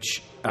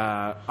 which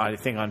I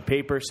think on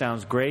paper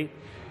sounds great.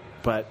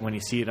 But when you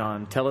see it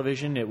on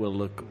television, it will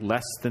look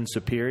less than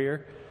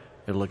superior.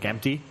 It'll look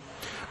empty.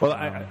 Well,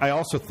 I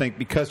also think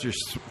because there's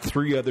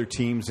three other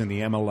teams in the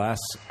MLS,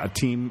 a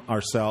team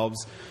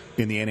ourselves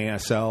in the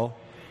NASL,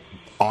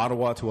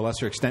 Ottawa to a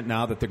lesser extent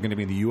now that they're going to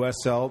be in the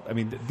USL. I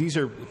mean, these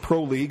are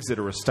pro leagues that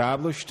are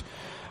established.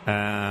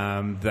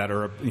 that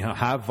are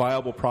have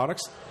viable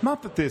products.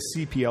 Not that the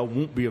CPL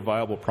won't be a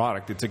viable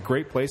product. It's a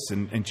great place,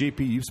 and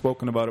JP, you've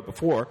spoken about it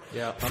before,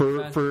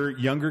 for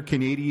younger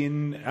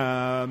Canadian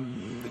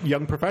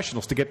young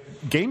professionals to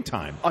get game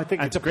time. I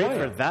think it's great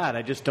for that.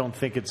 I just don't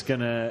think it's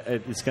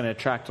gonna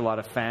attract a lot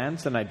of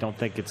fans, and I don't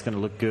think it's gonna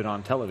look good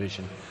on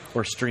television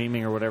or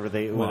streaming or whatever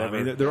they.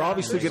 They're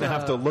obviously going to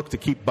have to look to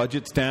keep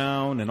budgets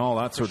down and all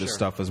that sort of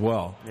stuff as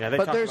well. Yeah, they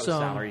talk about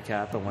salary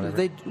cap and whatever.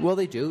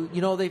 They do.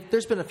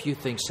 There's been a few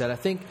things said. I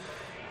think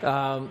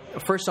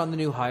first on the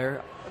new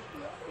hire,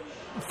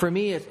 for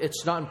me,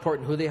 it's not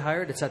important who they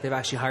hired. It's that they've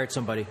actually hired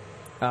somebody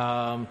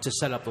to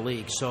set up the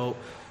league. So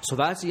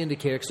that's the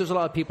indicator. Because there's a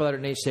lot of people that are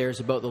naysayers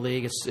about the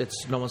league.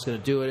 It's no one's going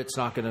to do it. It's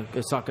not going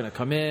to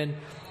come in.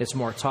 It's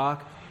more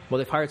talk. Well,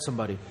 they've hired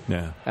somebody.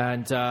 Yeah.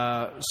 And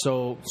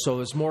so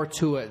there's more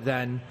to it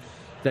than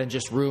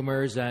just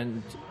rumors,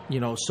 and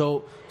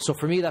so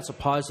for me that's a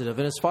positive.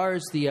 And as far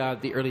as the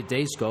early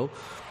days go,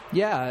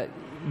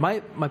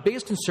 my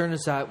biggest concern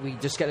is that we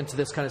just get into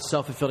this kind of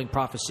self-fulfilling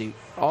prophecy.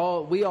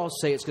 We all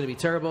say it's going to be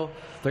terrible.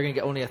 They're going to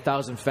get only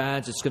 1,000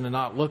 fans. It's going to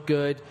not look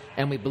good,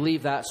 and we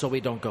believe that, so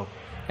we don't go,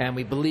 and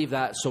we believe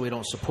that, so we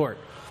don't support,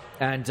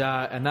 and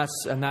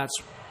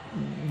that's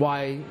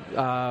why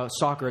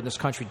soccer in this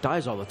country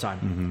dies all the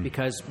time,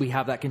 because we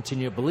have that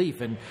continued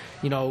belief. And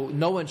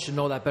no one should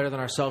know that better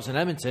than ourselves in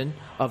Edmonton,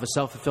 of a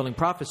self-fulfilling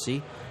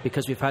prophecy,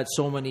 because we've had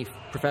so many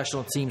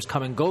professional teams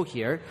come and go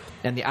here,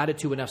 and the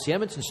attitude when FC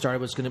Edmonton started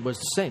was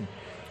the same.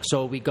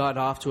 So we got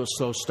off to a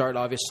slow start,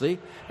 obviously,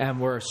 and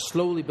we're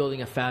slowly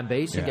building a fan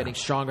base and getting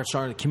stronger and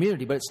stronger in the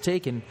community, but it's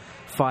taken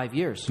 5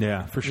 years.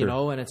 Yeah, for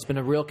sure. And it's been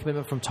a real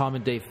commitment from Tom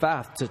and Dave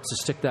Fath to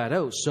stick that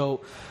out.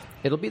 So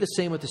it'll be the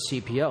same with the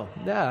CPL.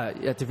 Yeah,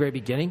 at the very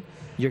beginning,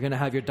 you're going to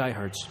have your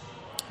diehards.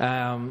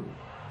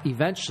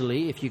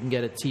 Eventually, if you can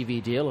get a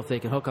TV deal, if they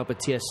can hook up a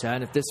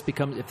TSN, if this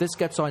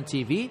gets on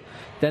TV,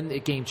 then the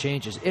game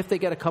changes. If they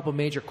get a couple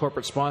major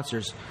corporate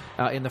sponsors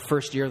in the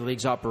first year of the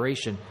league's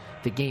operation,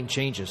 the game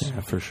changes. Yeah,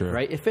 for sure.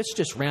 Right? If it's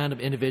just random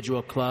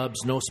individual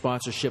clubs, no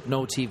sponsorship,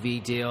 no TV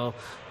deal,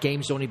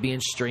 games only being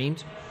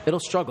streamed,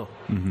 it'll struggle.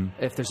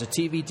 If there's a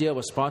TV deal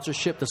with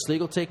sponsorship, this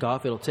league will take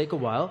off. It'll take a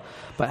while.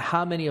 But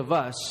how many of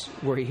us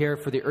were here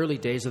for the early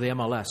days of the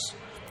MLS?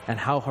 And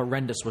how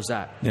horrendous was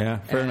that? Yeah,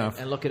 fair enough.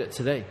 And look at it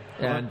today.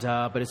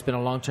 But it's been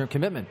a long-term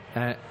commitment.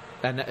 And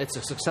it's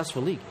a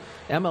successful league.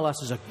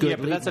 MLS is a good league. Yeah,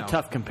 but that's now. a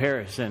tough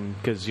comparison,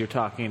 because you're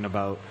talking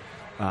about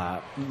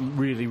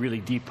really, really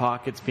deep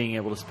pockets, being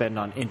able to spend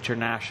on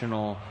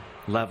international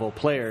level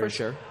players, for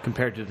sure,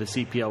 compared to the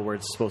CPL, where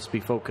it's supposed to be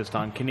focused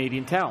on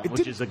Canadian talent,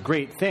 which is a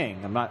great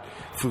thing. I'm not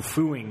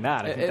foo-fooing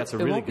that. I think that's a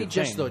really good thing. It won't be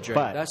just, though, Dre.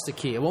 That's the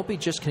key. It won't be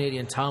just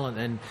Canadian talent.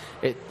 And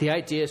the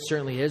idea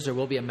certainly is there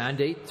will be a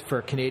mandate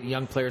for Canadian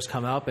young players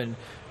come up and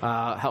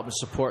help and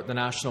support the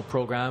national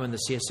program and the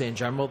CSA in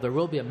general. There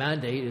will be a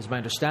mandate, is my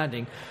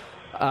understanding.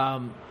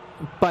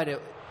 But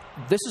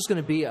this is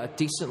going to be a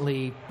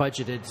decently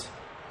budgeted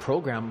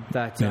program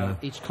that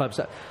each club's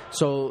at.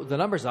 So the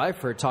numbers I've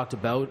heard talked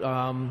about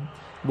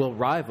will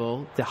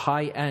rival the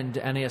high-end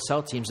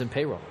NASL teams in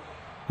payroll.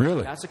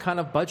 Really? That's the kind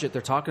of budget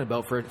they're talking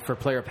about for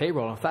player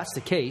payroll. And if that's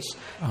the case,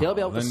 they'll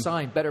be able to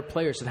sign better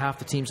players than half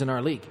the teams in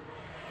our league.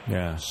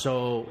 Yeah.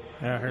 So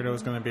I heard it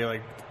was going to be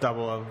like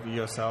double of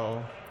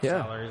USL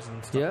salaries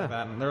and stuff like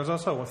that. And there was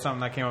also something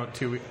that came out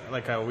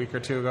a week or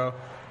two ago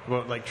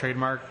about like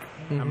trademark.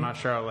 I'm not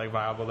sure how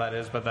viable that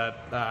is, but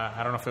that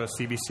I don't know if it was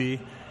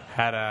CBC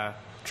had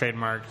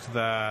trademarked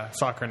the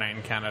soccer night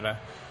in Canada.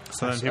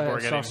 So then people were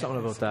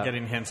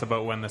getting hints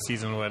about when the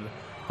season would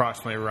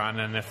approximately run,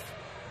 and if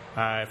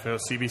it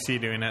was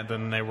CBC doing it,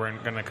 then they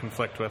weren't going to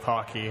conflict with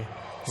hockey.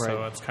 Right.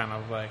 So it's kind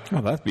of like...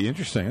 Oh, that'd be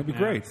interesting. That'd be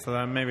great. So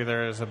then maybe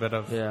there is a bit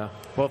of... Yeah.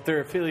 Well, if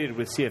they're affiliated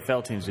with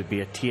CFL teams, it'd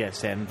be a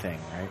TSN thing,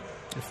 right?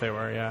 If they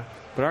were, yeah.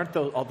 But aren't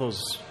all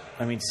those...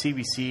 I mean,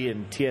 CBC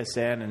and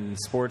TSN and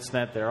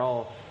Sportsnet, they're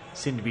all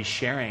seem to be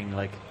sharing,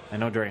 I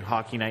know during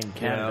Hockey Night in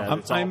Canada,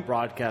 it's all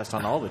broadcast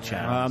on all the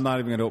channels. I'm not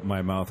even going to open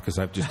my mouth because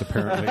I've just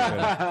apparently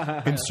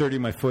inserted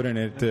my foot in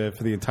it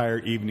for the entire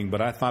evening. But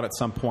I thought at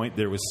some point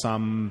there was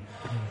some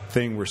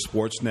thing where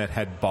Sportsnet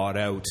had bought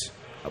out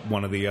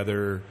one of the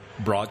other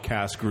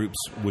broadcast groups,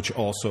 which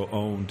also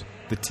owned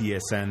the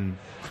TSN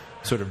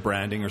sort of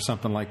branding or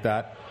something like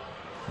that.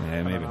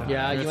 Yeah, maybe not.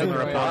 Yeah,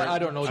 I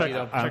don't know. Check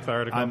the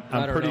article.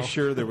 I'm pretty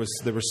sure there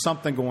was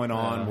something going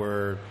on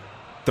where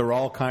they're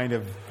all kind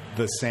of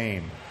the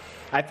same.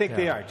 I think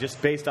they are,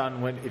 just based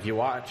on if you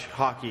watch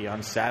hockey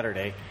on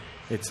Saturday,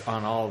 it's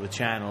on all the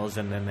channels,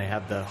 and then they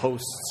have the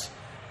hosts.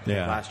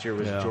 Yeah. Last year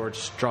was George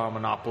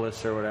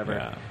Stromanopoulos or whatever.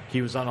 Yeah.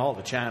 He was on all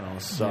the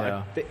channels.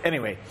 So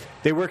anyway,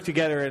 they work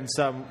together in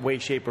some way,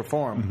 shape, or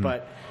form. Mm-hmm.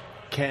 But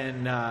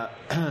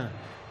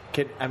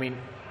I mean,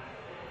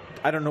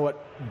 I don't know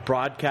what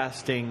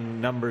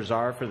broadcasting numbers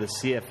are for the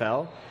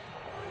CFL,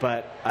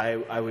 but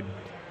I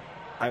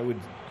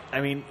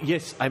mean,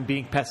 yes, I'm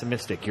being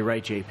pessimistic. You're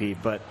right, JP,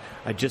 but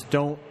I just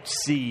don't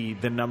see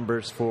the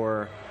numbers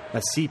for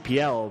a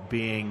CPL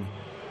being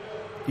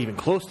even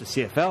close to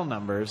CFL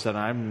numbers, and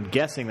I'm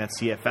guessing that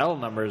CFL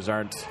numbers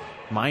aren't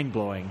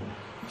mind-blowing.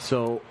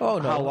 So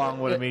how long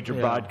would a major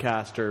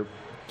broadcaster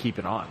keep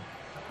it on?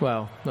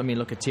 Well, I mean,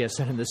 look at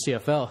TSN and the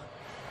CFL.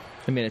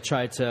 I mean, it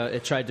tried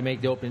to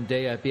make the opening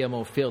day at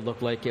BMO Field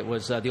look like it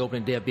was the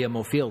opening day at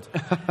BMO Field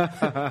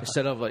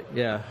instead of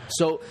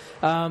So,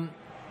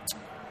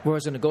 where I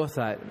was going to go with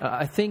that?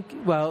 I think.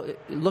 Well,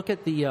 look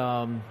at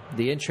the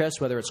interest,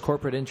 whether it's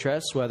corporate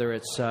interest, whether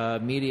it's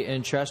media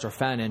interest or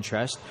fan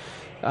interest.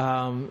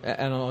 And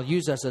I'll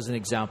use us as an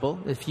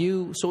example.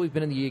 We've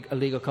been in the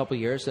league a couple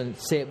of years, and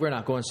say we're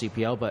not going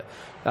CPL, but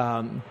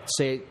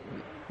say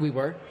we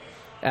were,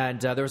 and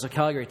there was a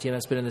Calgary team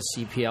that's been in the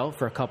CPL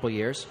for a couple of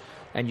years.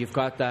 And you've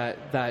got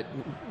that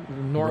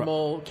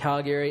normal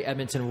Calgary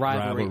Edmonton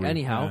rivalry.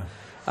 Anyhow,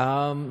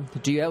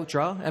 do you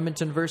outdraw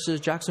Edmonton versus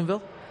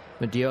Jacksonville?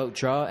 Do you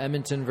outdraw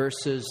Edmonton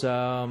versus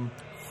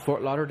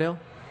Fort Lauderdale,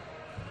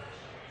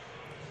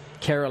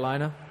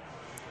 Carolina,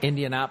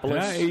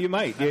 Indianapolis? Yeah, you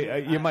might.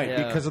 You might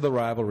because of the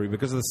rivalry,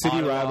 because of the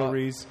city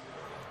rivalries.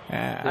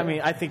 I mean,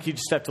 I think you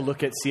just have to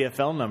look at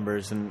CFL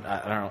numbers, and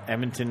I don't know,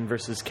 Edmonton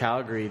versus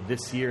Calgary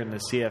this year in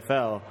the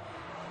CFL.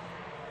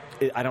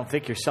 I don't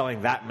think you're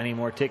selling that many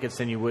more tickets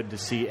than you would to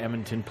see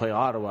Edmonton play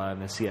Ottawa in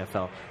the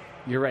CFL.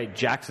 You're right.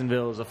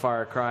 Jacksonville is a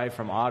far cry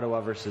from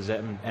Ottawa versus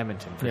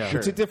Edmonton, for sure.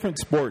 It's a different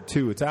sport,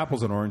 too. It's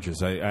apples and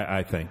oranges,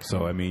 I think.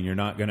 So, I mean, you're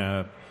not going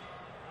to...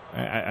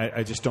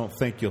 I just don't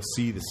think you'll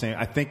see the same...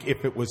 I think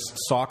if it was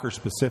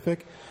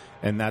soccer-specific,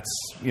 and that's,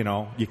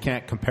 you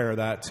can't compare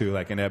that to,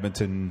 like, an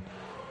Edmonton...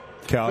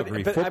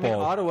 Calgary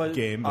football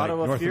game.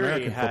 Ottawa North Fury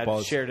American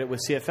had shared it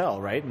with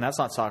CFL, right? And that's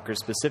not soccer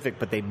specific,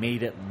 but they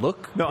made it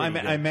look. No,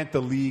 I meant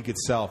the league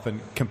itself, and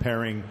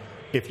comparing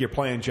if you're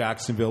playing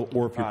Jacksonville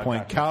or if you're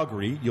playing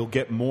Calgary, you'll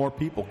get more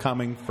people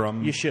coming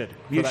from. You should.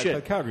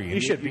 Calgary.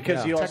 You should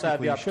because you also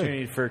have the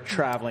opportunity for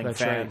traveling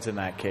fans in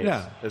that case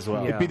as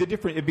well. It'd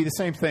be the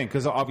same thing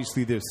because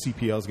obviously the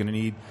CPL is going to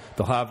need.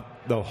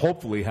 They'll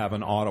hopefully have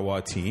an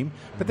Ottawa team,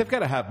 but they've got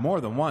to have more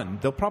than one.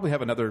 They'll probably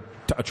have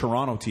a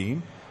Toronto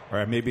team.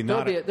 Or maybe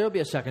not. There'll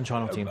be a second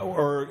Toronto team,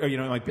 or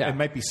it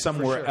might be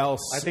somewhere else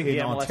I think in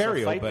the MLS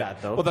Ontario. will fight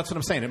that, though. Well, that's what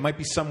I'm saying. It might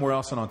be somewhere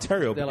else in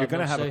Ontario, but you're going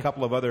to have a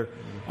couple of other.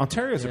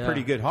 Ontario's a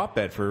pretty good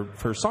hotbed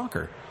for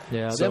soccer.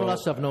 Yeah, the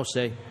MLS have no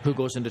say who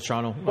goes into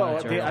Toronto.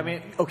 Well,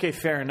 okay,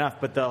 fair enough,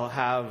 but they'll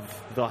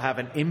have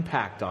an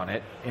impact on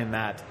it in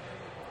that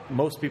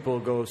most people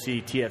will go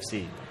see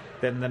TFC,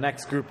 then the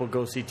next group will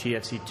go see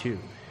TFC 2,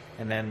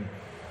 and then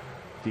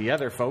the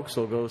other folks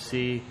will go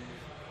see.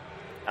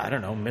 I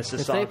don't know,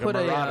 Mississauga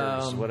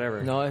Marauders,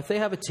 whatever. No, if they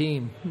have a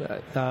team,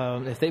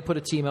 if they put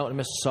a team out in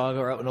Mississauga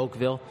or out in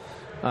Oakville,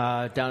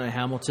 down in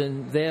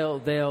Hamilton,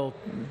 they'll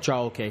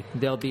draw okay.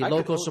 There'll be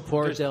local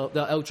support. They'll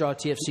outdraw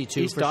TFC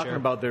 2. He's talking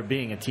about there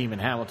being a team in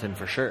Hamilton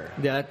for sure.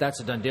 Yeah, that's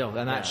a done deal,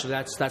 and actually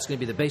that's going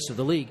to be the base of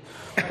the league.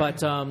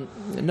 But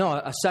no,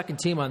 a second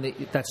team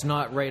that's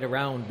not right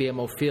around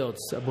BMO Fields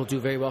will do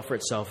very well for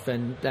itself,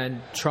 and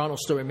Toronto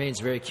still remains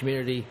very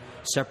community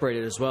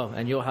separated as well,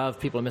 and you'll have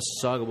people in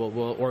Mississauga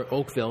or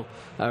Oakville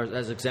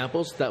as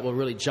examples that will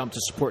really jump to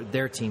support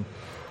their team.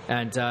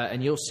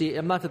 And you'll see,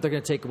 not that they're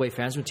going to take away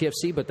fans from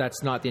TFC, but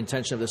that's not the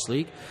intention of this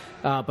league.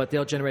 But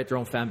they'll generate their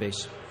own fan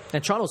base.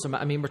 And Toronto's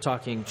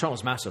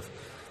massive.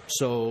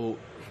 So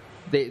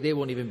they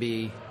won't even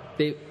be,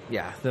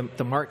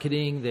 the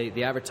marketing,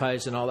 the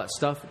advertising, all that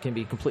stuff can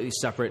be completely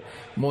separate,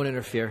 won't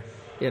interfere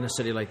in a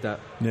city like that.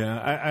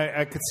 Yeah,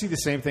 I could see the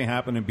same thing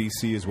happen in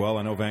BC as well.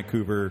 I know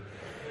Vancouver,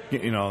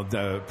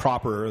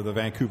 the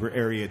Vancouver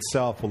area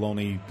itself will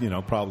only,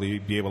 probably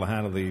be able to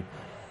handle the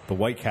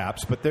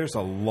Whitecaps, but there's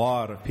a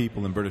lot of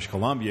people in British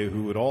Columbia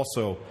who would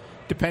also,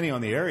 depending on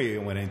the area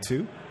you went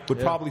into, would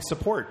probably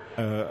support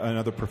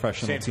another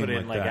professional team put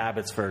in like that.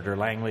 Abbotsford or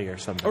Langley or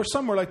something. Or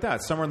somewhere like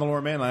that, somewhere in the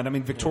Lower Mainland. I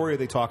mean, Victoria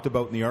they talked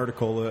about in the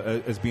article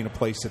as being a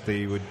place that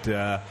they would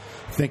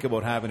think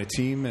about having a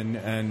team.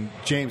 And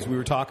James, we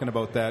were talking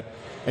about that,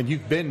 and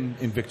you've been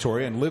in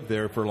Victoria and lived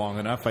there for long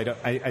enough.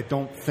 I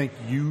don't think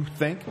you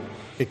think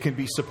it can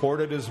be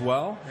supported as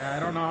well. Yeah, I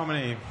don't know how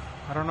many.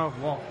 I don't know.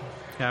 Well,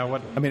 yeah,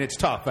 what? I mean, it's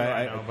tough.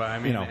 I know, but I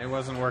mean, it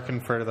wasn't working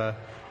for the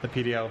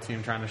PDL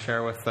team trying to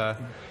share with the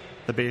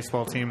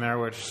baseball team there,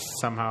 which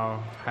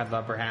somehow had the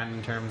upper hand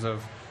in terms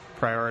of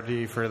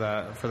priority for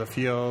the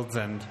fields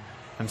and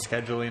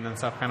scheduling and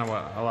stuff. Kind of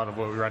a lot of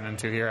what we run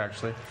into here,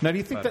 actually. Now, do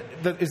you think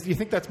do you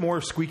think that's more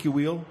squeaky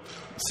wheel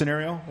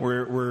scenario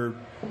where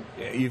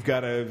you've got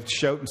to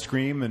shout and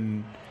scream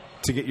and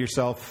to get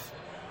yourself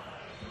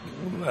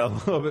a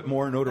little bit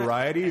more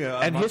notoriety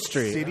and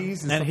history,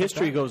 cities and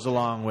history goes a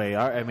long way.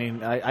 I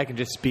mean, I can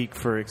just speak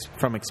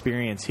from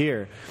experience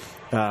here.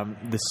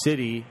 The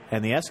city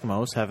and the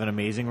Eskimos have an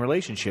amazing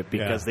relationship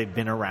because they've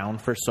been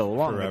around for so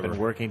long. Forever. They've been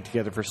working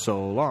together for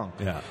so long.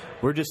 Yeah.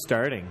 We're just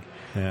starting.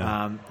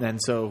 Yeah. And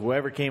so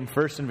whoever came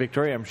first in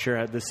Victoria, I'm sure,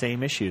 had the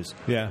same issues.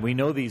 Yeah. We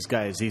know these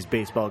guys, these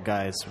baseball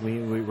guys.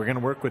 We're going to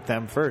work with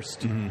them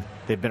first. Mm-hmm.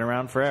 They've been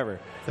around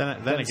forever.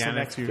 Then again,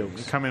 if you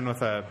come in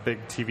with a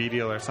big TV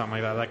deal or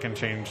something like that can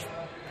change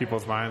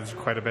people's minds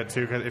quite a bit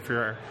too. Because if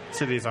your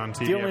city's on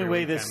TV, the only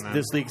way this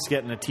league's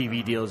getting a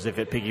TV deal is if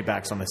it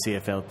piggybacks on the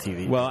CFL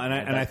TV. Well, and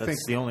I think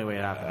that's the only way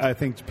it happens. I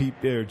think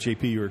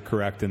JP, you were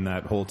correct in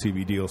that whole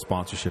TV deal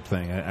sponsorship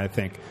thing. I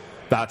think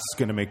that's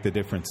going to make the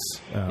difference,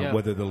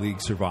 whether the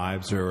league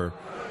survives or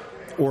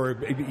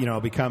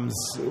becomes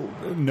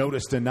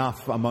noticed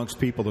enough amongst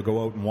people to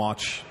go out and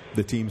watch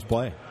the teams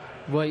play.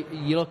 Well,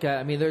 you look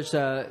at, there's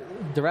the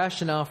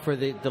rationale for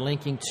the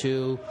linking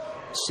to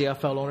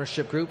CFL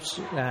ownership groups,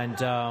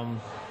 and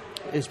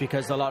is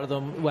because a lot of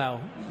them,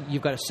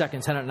 you've got a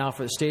second tenant now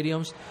for the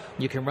stadiums.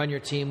 You can run your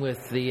team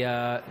with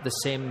the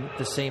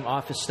same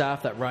office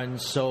staff that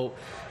runs, so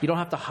you don't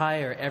have to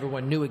hire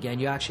everyone new again.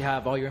 You actually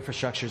have all your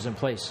infrastructures in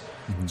place.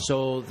 Mm-hmm.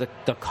 So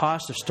the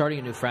cost of starting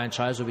a new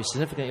franchise will be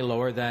significantly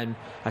lower than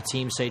a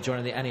team, say,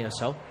 joining the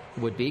NASL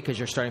would be, because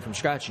you're starting from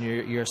scratch and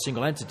you're a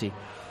single entity.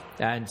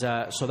 And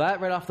so that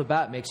right off the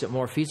bat makes it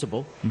more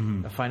feasible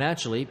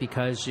financially,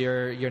 because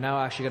you're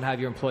now actually going to have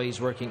your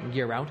employees working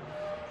year round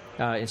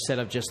instead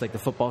of just like the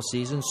football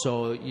season.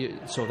 So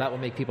that will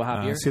make people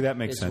happier. See, that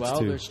makes sense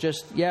too.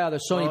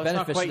 There's so many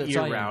benefits. It's not quite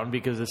year round,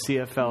 because the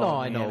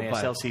CFL and the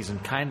NASL season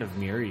kind of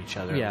mirror each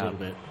other a little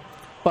bit.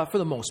 But for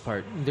the most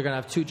part, they're going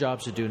to have two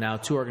jobs to do now,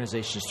 two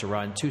organizations to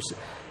run,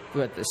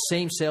 but the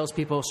same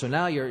salespeople. So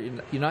now you're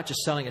not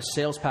just selling a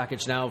sales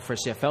package now for a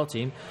CFL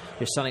team.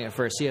 You're selling it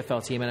for a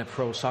CFL team and a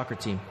pro soccer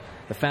team.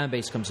 The fan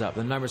base comes up,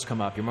 the numbers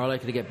come up. You're more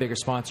likely to get bigger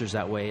sponsors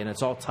that way, and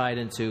it's all tied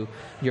into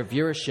your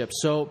viewership.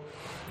 So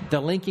the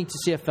linking to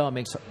CFL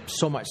makes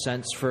so much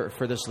sense for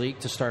this league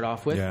to start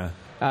off with. Yeah.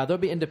 There'll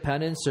be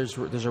independents. There's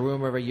a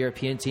rumor of a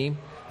European team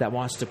that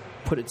wants to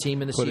put a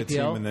team in the CPL. Put a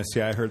team in this,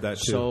 I heard that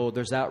too. So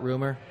there's that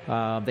rumor.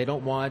 They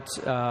don't want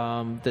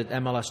the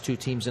MLS2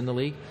 teams in the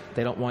league.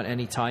 They don't want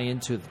any tie-in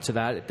to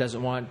that. It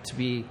doesn't want to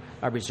be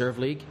a reserve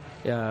league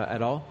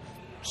at all.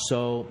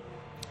 So,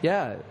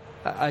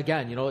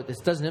 again,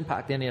 it doesn't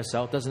impact the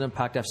NASL. It doesn't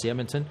impact FC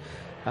Edmonton.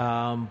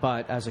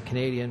 But as a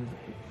Canadian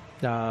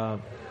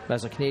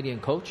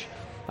coach,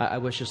 I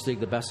wish this league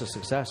the best of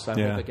success. I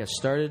hope it gets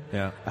started.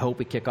 Yeah. I hope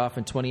we kick off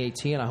in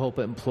 2018. I hope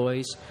it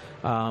employs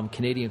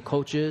Canadian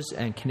coaches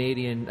and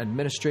Canadian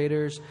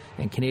administrators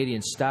and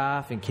Canadian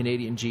staff and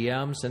Canadian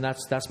GMs, and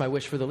that's my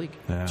wish for the league.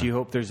 Yeah. Do you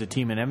hope there's a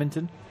team in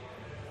Edmonton?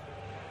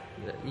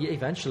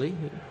 Eventually.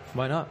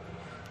 Why not?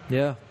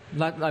 Yeah.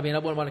 I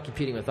wouldn't want to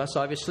competing with us,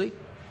 obviously,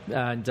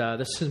 and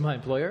this is my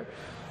employer.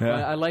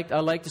 Yeah. I like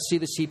to see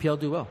the CPL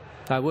do well.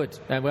 I would,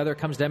 and whether it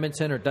comes to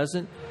Edmonton or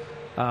doesn't,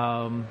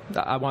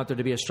 I want there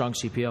to be a strong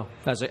CPL.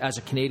 As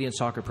a Canadian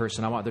soccer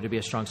person, I want there to be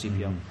a strong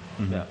CPL.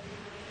 Mm-hmm. Yeah.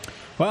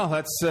 Well,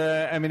 that's.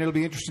 It'll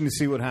be interesting to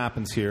see what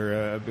happens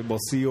here. We'll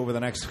see over the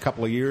next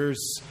couple of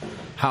years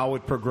how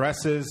it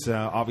progresses.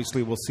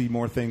 Obviously, we'll see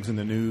more things in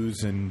the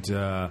news and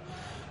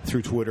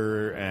through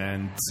Twitter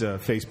and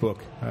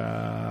Facebook.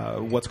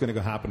 What's going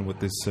to happen with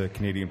this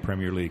Canadian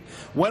Premier League?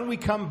 When we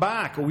come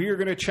back, we are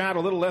going to chat a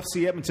little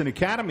FC Edmonton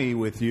Academy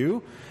with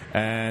you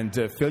and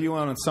fill you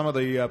in on some of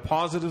the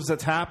positives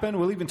that's happened.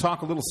 We'll even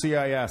talk a little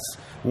CIS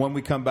when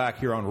we come back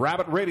here on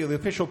Rabbit Radio, the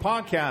official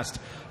podcast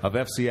of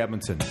FC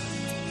Edmonton.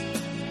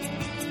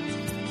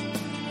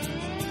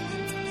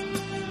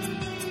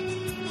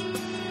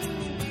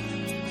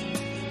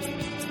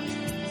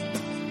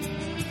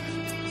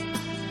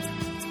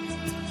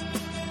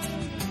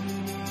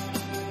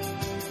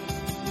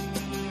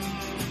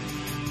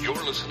 You're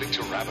listening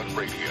to Rabbit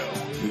Radio,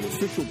 the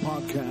official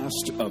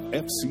podcast of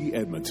FC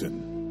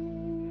Edmonton.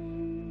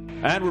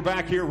 And we're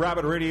back here,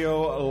 Rabbit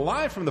Radio,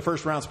 live from the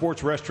First Round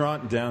Sports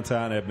Restaurant in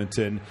downtown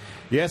Edmonton.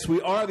 Yes,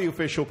 we are the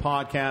official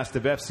podcast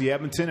of FC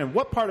Edmonton. And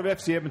what part of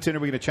FC Edmonton are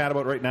we going to chat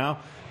about right now?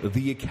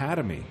 The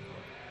Academy.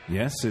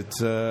 Yes,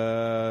 it's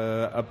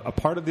a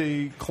part of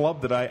the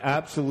club that I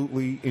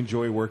absolutely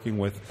enjoy working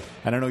with.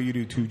 And I know you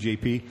do too,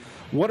 JP.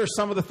 What are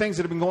some of the things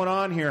that have been going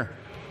on here?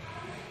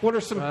 What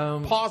are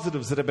some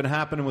positives that have been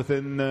happening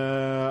within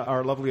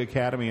our lovely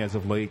academy as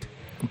of late?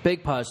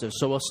 Big positives.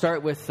 So we'll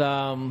start with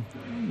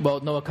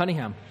Noah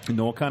Cunningham.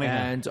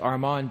 And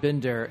Armand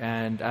Binder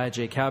and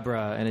Ajay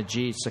Cabra and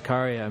Ajit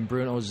Sakaria and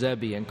Bruno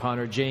Zebi and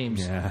Connor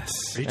James.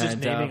 Yes. Are you just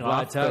naming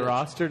off the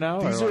roster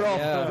now? These are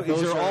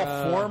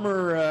all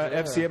former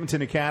FC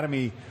Edmonton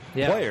Academy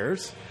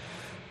players.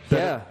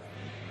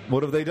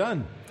 What have they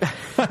done?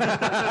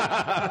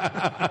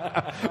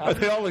 Are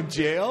they all in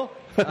jail?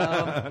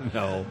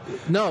 No.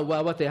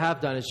 Well, what they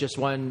have done is just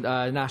won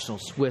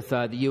nationals with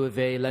the U of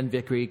A, Len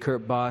Vickery,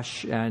 Kurt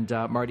Bosch, and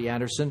Marty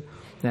Anderson.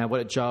 And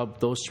what a job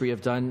those three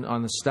have done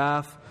on the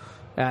staff.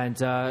 And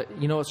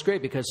it's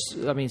great because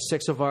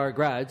 6 of our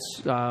grads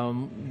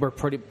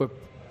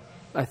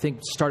I think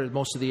started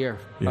most of the year.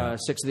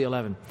 6 of the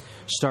 11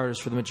 starters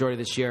for the majority of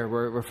this year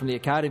were from the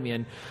academy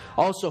and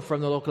also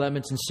from the local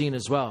Edmonton scene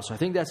as well. So I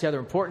think that's the other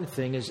important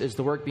thing is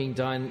the work being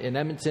done in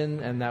Edmonton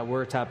and that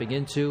we're tapping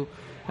into.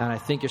 And I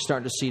think you're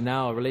starting to see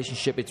now a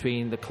relationship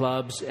between the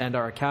clubs and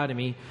our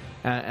academy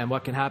and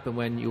what can happen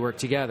when you work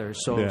together.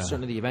 So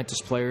certainly the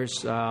Juventus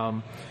players,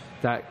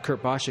 that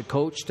Kurt Bosch had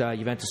coached.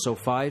 Juventus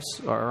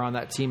 05s are on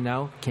that team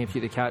now. Came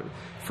through the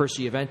first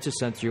Juventus,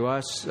 then through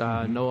us.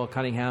 Noah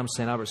Cunningham,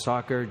 St. Albert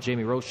Soccer,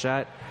 Jamie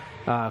Rochat.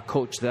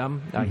 Coached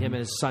them. Him and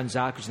his son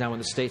Zach, who's now in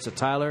the States at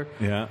Tyler.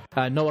 Yeah.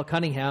 Noah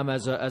Cunningham,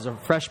 as a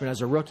freshman,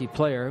 as a rookie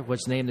player,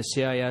 was named the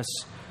CIS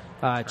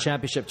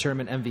Championship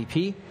Tournament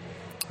MVP.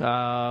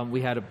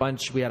 We had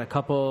a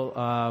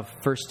couple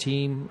first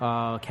team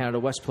Canada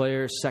West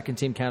players, second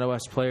team Canada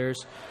West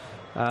players.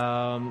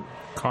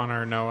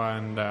 Connor, Noah,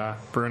 and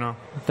Bruno.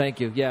 Thank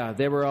you. Yeah,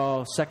 they were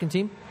all second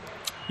team.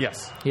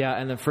 Yes. Yeah,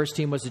 and the first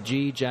team was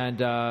Ajij and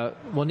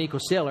Nico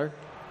Saylor,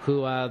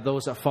 who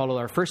those that follow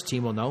our first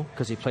team will know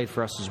because he played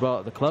for us as well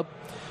at the club.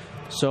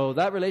 So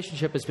that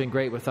relationship has been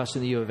great with us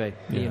in the U of A.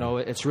 Yeah. You know,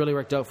 it's really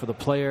worked out for the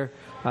player.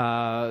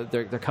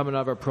 They're coming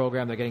out of our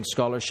program. They're getting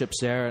scholarships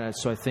there, and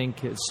so I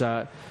think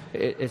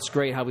it's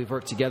great how we've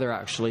worked together.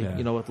 Actually,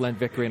 you know, with Len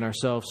Vickery and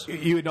ourselves.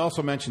 You had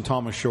also mentioned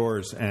Thomas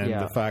Shores and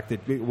the fact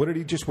that what did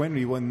he just win?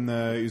 He won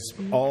he's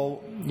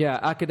all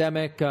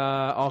academic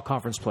all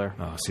conference player.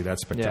 Oh, see,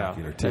 that's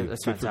spectacular too.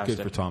 That's fantastic.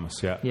 Good for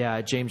Thomas.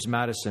 James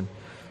Madison.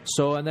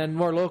 So, and then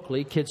more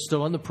locally, kids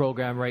still in the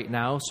program right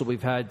now. So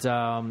we've had,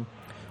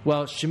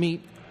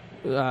 Shamit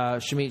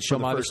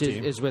Shom obviously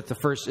is with the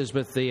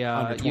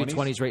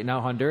U20s right now,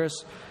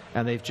 Honduras,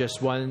 and they've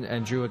just won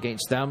and drew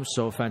against them.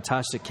 So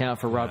fantastic camp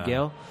for Rob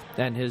Gale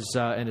and his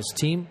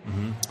team.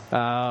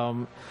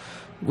 Mm-hmm.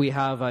 We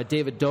have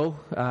David Doe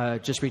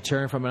just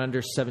returned from an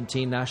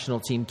under-17 national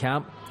team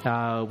camp.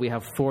 We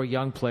have 4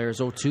 young players,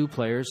 02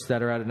 players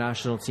that are at a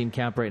national team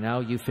camp right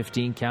now,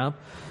 U15 camp.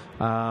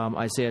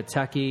 Isaiah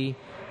Teki,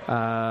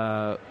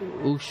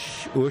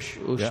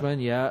 Ushman,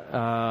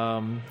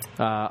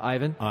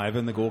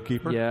 Ivan the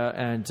goalkeeper,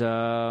 and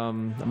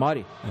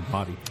Mahdi.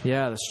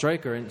 The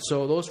striker. And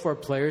so those 4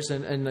 players,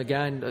 and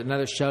again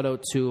another shout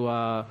out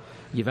to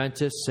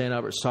Juventus, St.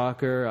 Albert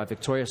Soccer,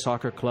 Victoria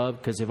Soccer Club,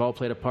 because they've all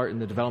played a part in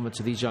the development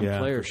of these young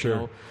players. For sure.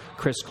 You know,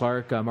 Chris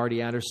Clark,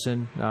 Marty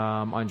Anderson,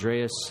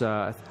 Andreas.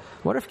 I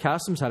wonder if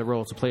Castle's had a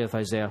role to play with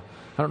Isaiah.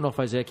 I don't know if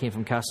Isaiah came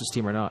from Castle's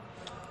team or not.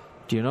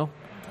 Do you know?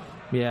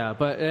 Yeah,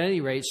 but at any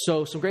rate,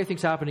 so some great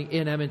things happening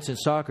in Edmonton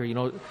soccer. You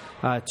know,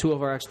 2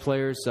 of our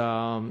ex-players,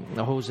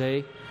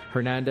 Jose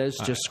Hernandez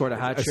just scored a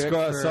hat trick.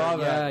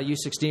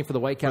 U16 for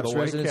the Whitecaps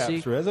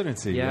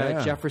residency.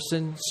 Yeah,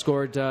 Jefferson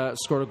scored a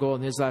goal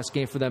in his last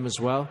game for them as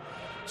well.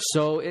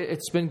 So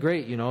it's been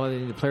great. You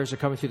know, the players are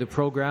coming through the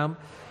program.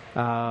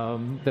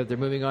 That they're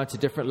moving on to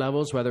different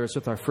levels, whether it's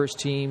with our first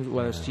team,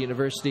 whether it's the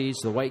universities,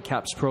 the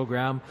Whitecaps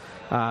program.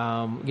 You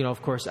know,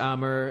 of course,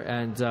 Amr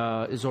and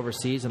is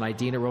overseas, and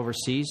Idina are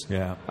overseas.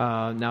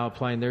 Now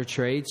applying their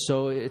trade,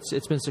 so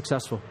it's been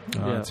successful.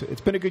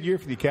 It's been a good year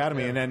for the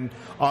academy, and then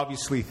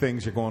obviously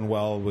things are going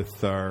well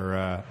with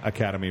our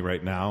academy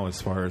right now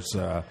as far as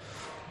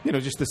you know,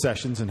 just the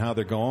sessions and how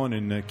they're going,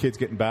 and kids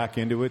getting back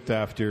into it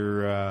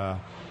after.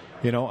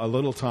 You know, a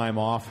little time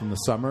off from the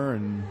summer,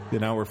 and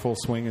now we're full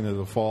swing into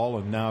the fall,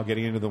 and now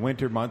getting into the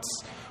winter months.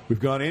 We've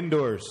gone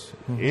indoors.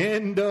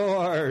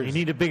 Indoors. You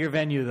need a bigger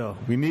venue, though.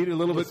 We need a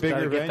little bit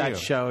bigger venue. Get that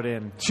shout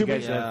in. Should we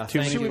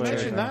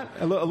mention that?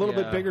 A little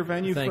bit bigger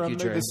venue from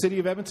the city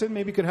of Edmonton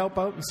maybe could help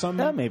out in some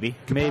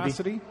capacity?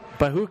 Maybe.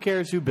 But who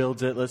cares who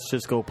builds it? Let's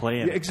just go play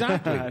in it.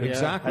 Exactly.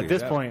 Exactly. At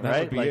this point,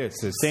 right? Like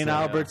St.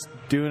 Albert's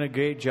doing a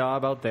great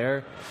job out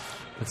there.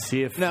 Let's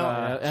see if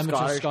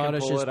Edmonton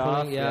Scottish is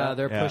pulling.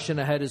 They're pushing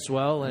ahead as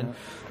well. And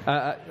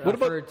what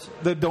about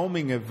the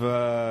doming of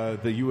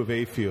the U of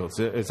A fields?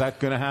 Is that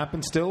going to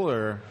happen still,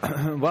 or?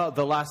 Well,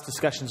 the last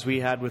discussions we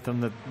had with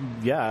them, it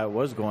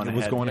was going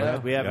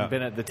ahead. We haven't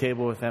been at the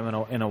table with them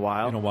in a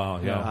while.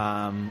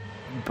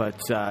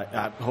 But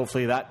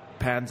hopefully that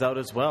pans out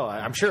as well.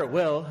 I'm sure it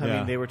will. I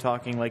mean, they were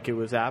talking like it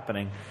was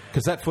happening.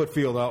 Because that foot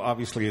field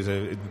obviously is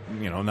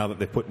now that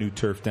they put new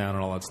turf down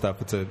and all that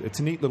stuff, it's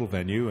a neat little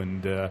venue,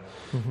 and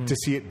to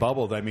see it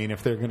bubbled. I mean,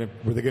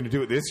 were they going to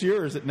do it this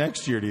year or is it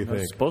next year? Do you think?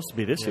 It's supposed to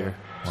be this year.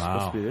 Wow. It's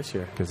supposed to be this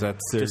year because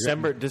that's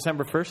December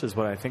 1st is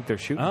what I think they're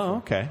shooting.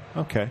 Oh, for.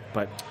 Okay.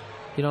 But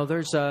you know,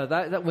 there's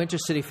that Winter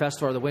City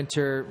Festival, or the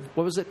Winter.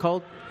 What was it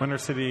called? Winter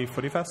City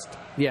Footy Fest.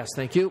 Yes,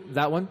 thank you.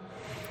 That one.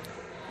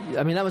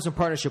 I mean, that was in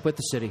partnership with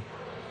the city.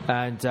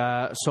 And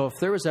so if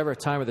there was ever a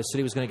time where the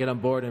city was going to get on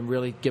board and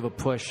really give a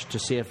push to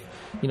see if,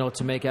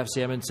 to make FC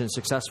Edmonton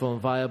successful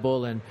and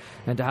viable and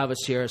to have us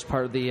here as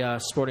part of the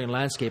sporting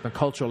landscape and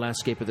cultural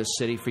landscape of this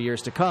city for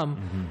years to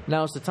come,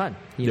 now's the time.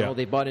 You know,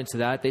 they bought into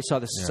that. They saw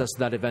the success of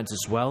that event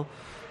as well.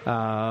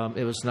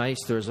 It was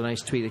nice. There was a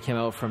nice tweet that came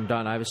out from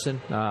Don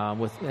Iveson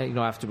with,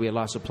 after we had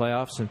lost the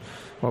playoffs and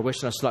we're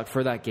wishing us luck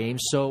for that game.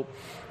 So,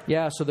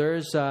 so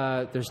there's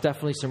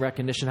definitely some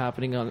recognition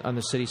happening on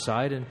the city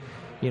side, and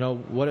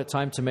what a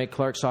time to make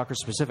Clark soccer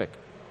specific,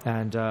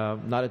 and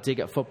not a dig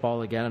at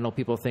football again. I know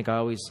people think I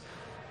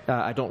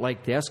don't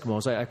like the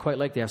Eskimos. I quite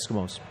like the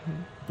Eskimos.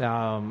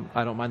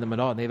 I don't mind them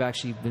at all. And they've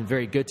actually been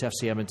very good to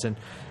FC Edmonton.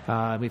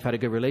 We've had a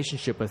good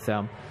relationship with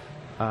them.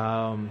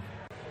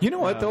 You know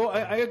what, though?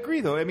 I agree,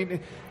 though. I mean,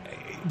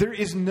 there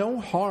is no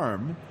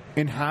harm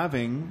in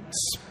having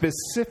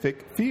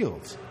specific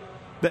fields.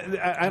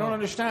 I don't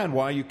understand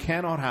why you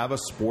cannot have a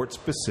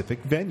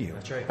sports-specific venue.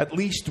 That's right. At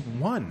least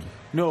one.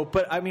 No,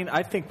 but I mean,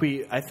 I think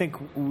we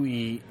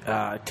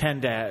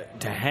tend to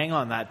hang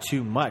on that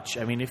too much.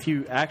 I mean, if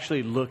you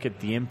actually look at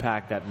the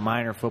impact that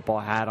minor football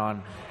had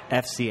on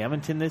FC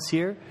Edmonton this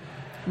year,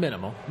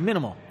 Minimal.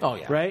 Oh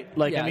yeah, right.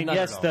 Like Yeah, I mean, not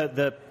yes, at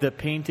all. the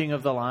painting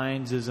of the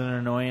lines is an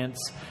annoyance.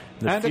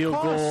 The And the field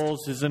cost.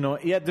 goals is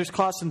annoying. Yeah, there's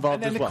costs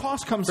involved And then as well. the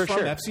cost comes for from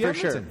sure, FC for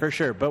sure, Edmonton. for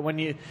sure. But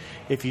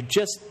if you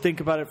just think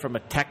about it from a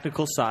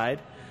technical side,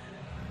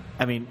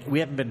 I mean, we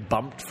haven't been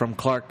bumped from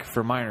Clark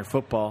for minor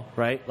football,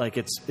 right? Like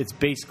it's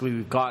basically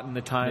we've gotten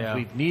the time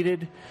we've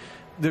needed.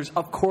 There's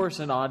of course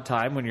an odd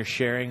time when you're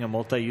sharing a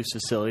multi-use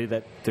facility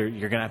that you're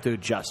going to have to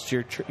adjust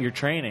your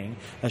training.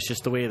 That's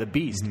just the way of the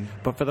beast.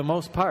 Mm-hmm. But for the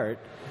most part,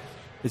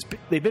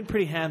 they've been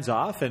pretty hands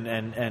off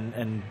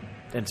and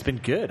it's been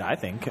good. I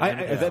think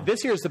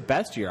this year is the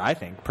best year. I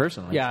think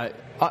personally. Yeah.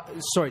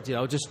 Sorry,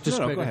 Dino. Just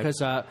No, quick go ahead.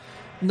 because.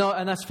 No,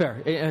 and that's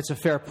fair. It's a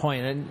fair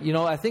point. And,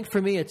 I think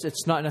for me,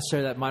 it's not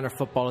necessarily that minor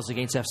football is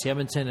against FC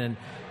Edmonton,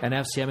 and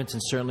FC Edmonton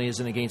certainly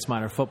isn't against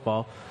minor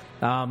football.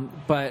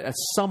 But at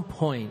some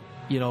point,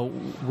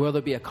 will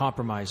there be a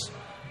compromise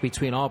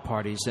between all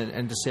parties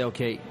and to say,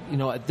 okay,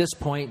 at this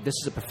point, this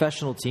is a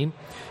professional team,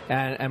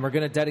 and we're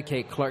going to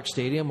dedicate Clark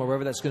Stadium or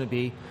wherever that's going to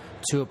be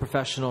to a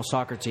professional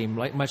soccer team,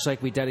 much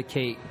like we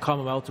dedicate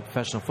Commonwealth to a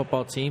professional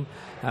football team.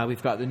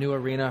 We've got the new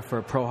arena for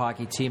a pro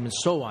hockey team and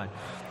so on.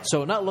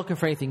 So not looking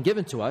for anything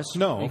given to us.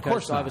 No, because of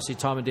course not. obviously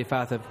Tom and Dave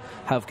Fath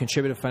have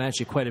contributed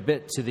financially quite a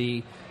bit to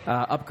the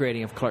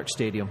upgrading of Clark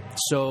Stadium.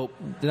 So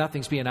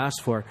nothing's being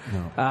asked for.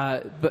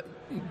 No.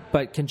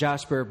 But can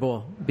Jasper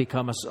Bowl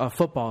become a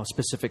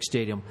football-specific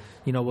stadium?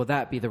 Will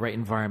that be the right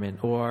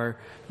environment? Or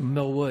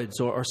Mill Woods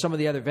or some of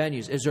the other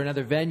venues? Is there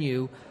another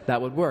venue that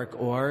would work?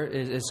 Or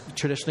is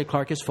traditionally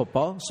Clark is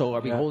football? So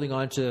are we holding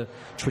on to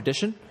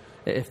tradition?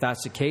 If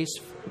that's the case,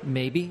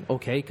 maybe.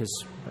 Okay,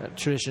 because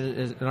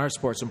tradition in our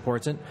sport's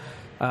important.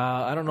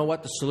 I don't know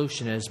what the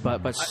solution is,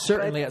 but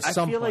certainly at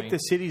some point. I feel like the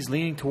city's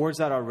leaning towards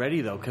that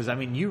already, though, because, I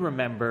mean, you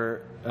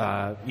remember,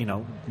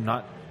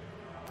 not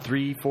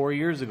 3-4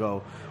 years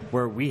ago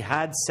where we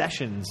had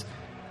sessions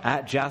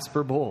at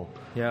Jasper Bowl.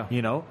 Yeah.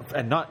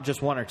 And not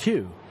just one or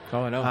two.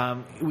 Oh, I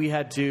know. We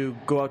had to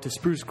go out to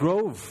Spruce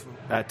Grove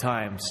at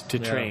times to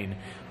train.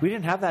 We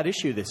didn't have that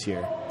issue this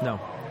year. No.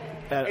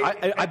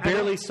 I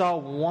barely saw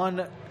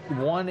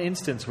one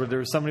instance where there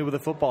was somebody with a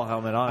football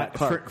helmet on at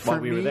Clark while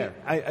we were there.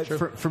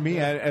 For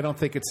me, I don't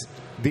think it's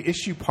the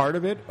issue part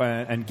of it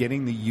and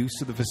getting the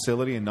use of the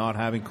facility and not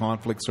having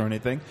conflicts or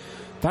anything.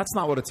 That's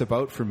not what it's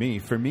about for me.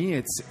 For me,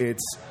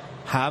 it's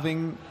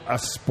having a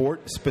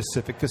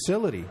sport-specific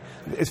facility.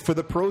 It's for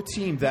the pro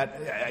team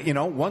that,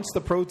 once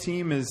the pro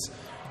team is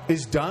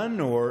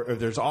done or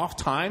there's off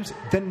times,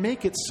 then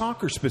make it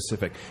soccer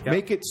specific. Yep.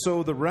 Make it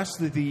so the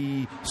rest of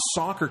the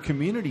soccer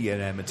community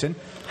at Edmonton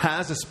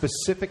has a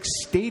specific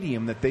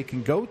stadium that they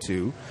can go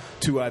to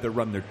either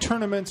run their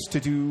tournaments,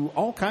 to do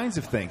all kinds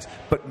of things,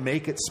 but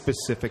make it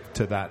specific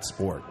to that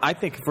sport. I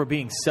think if we're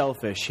being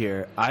selfish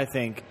here, I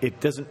think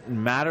it doesn't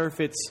matter if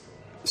it's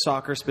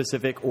soccer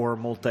specific or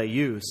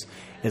multi-use,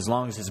 as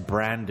long as it's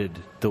branded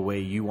the way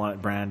you want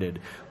it branded.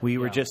 We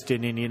were just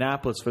in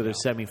Indianapolis for their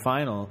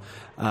semifinal,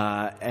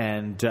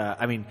 and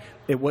I mean,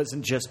 it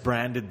wasn't just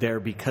branded there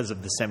because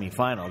of the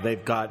semifinal.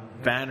 They've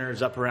got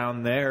banners up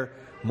around their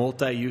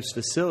multi-use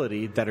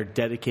facility that are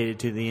dedicated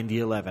to the Indy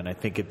 11. I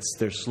think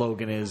their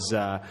slogan is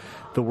the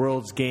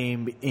world's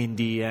game,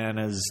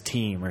 Indiana's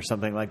team, or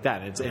something like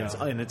that.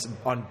 It's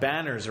on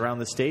banners around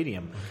the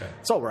stadium. Okay.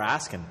 That's all we're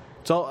asking.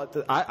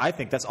 So I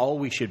think that's all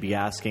we should be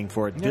asking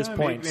for at this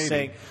point, maybe.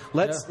 saying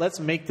let's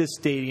make this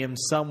stadium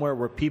somewhere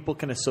where people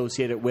can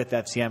associate it with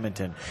FC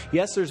Edmonton.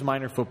 Yes, there's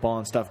minor football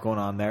and stuff going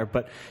on there,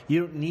 but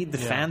you don't need the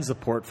fan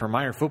support for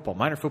minor football.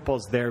 Minor football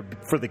is there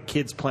for the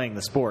kids playing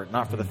the sport,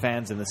 not for the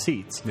fans in the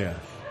seats. Yeah.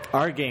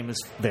 Our game is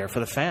there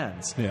for the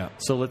fans. Yeah.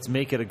 So let's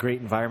make it a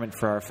great environment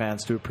for our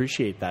fans to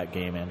appreciate that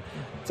game in.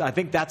 So I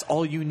think that's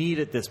all you need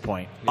at this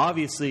point. Yeah.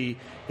 Obviously,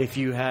 if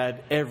you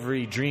had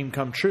every dream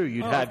come true,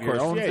 you'd have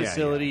your own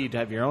facility, you'd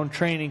have your own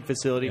training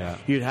facility,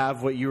 you'd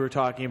have what you were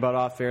talking about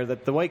off air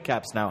that the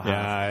Whitecaps now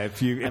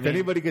have. Yeah, if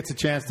anybody gets a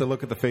chance to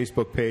look at the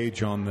Facebook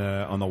page on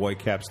the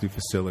Whitecaps new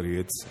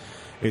facility,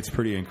 it's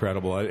pretty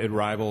incredible. It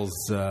rivals,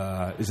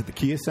 is it the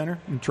Kia Center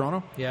in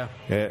Toronto? Yeah.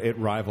 It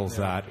rivals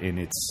that in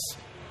its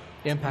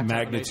impact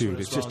magnitude.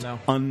 It's just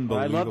unbelievable.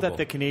 I love that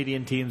the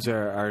Canadian teams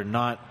are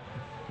not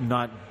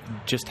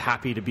just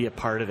happy to be a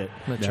part of it.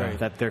 That's right.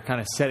 That they're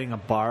kind of setting a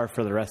bar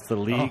for the rest of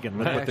the league and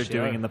look what they're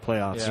doing in the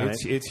playoffs. Yeah. Right?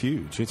 It's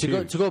huge.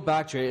 To go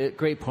back to it,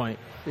 great point.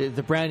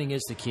 The branding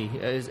is the key.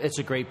 It's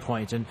a great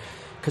point. And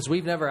because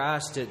we've never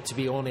asked it to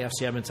be only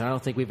FC Edmonton. I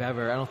don't think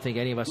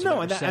any of us have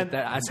ever said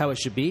that that's how it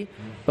should be.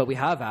 But we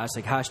have asked,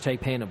 like,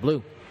 hashtag paint it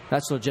blue.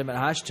 That's a legitimate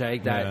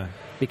hashtag. That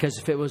because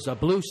if it was a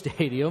blue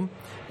stadium,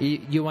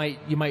 it might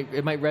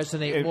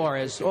resonate more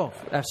as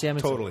FC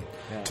Edmonton.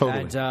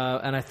 Totally.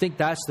 And I think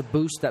that's the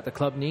boost that the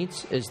club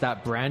needs, is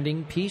that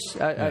branding piece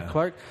at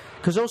Clark.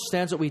 Because those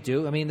stands that we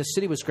do, I mean, the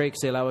city was great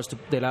because they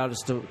allowed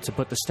us to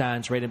put the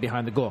stands right in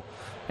behind the goal.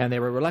 And they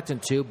were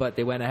reluctant to, but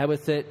they went ahead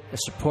with it,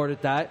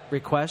 supported that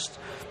request.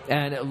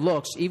 And it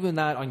looks, even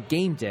that on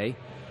game day,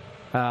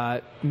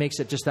 makes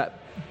it just that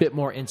bit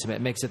more intimate.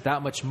 It makes it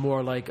that much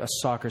more like a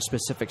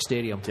soccer-specific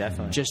stadium.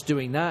 Definitely. Just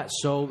doing that.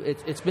 So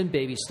it's been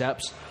baby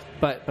steps,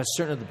 but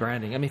certainly the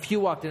branding. I mean, if you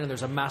walked in and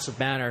there's a massive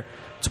banner,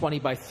 20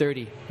 by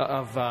 30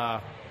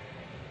 of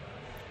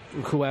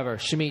whoever,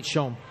 Shamit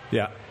Shom.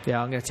 Yeah,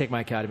 I'm going to take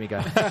my academy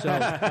guy.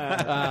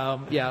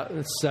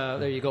 So,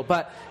 there you go.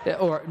 But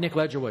or Nick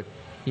Ledgerwood,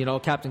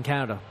 Captain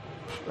Canada,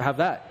 have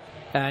that.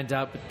 And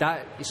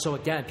so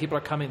again, people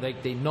are coming.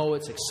 They know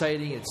it's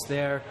exciting. It's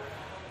there.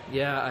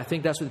 Yeah, I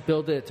think that's what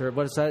build it, or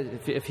what is that?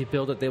 If you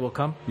build it, they will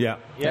come. Yeah.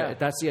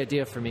 That's the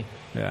idea for me.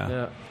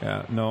 Yeah.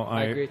 No,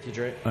 I agree with you,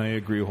 Dre. I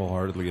agree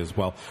wholeheartedly as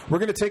well. We're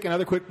going to take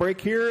another quick break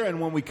here, and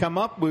when we come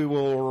up, we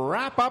will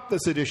wrap up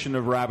this edition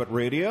of Rabbit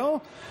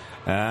Radio.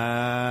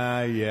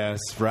 Yes,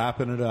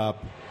 wrapping it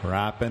up.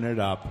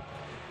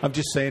 I'm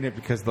just saying it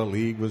because the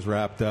league was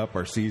wrapped up,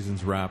 our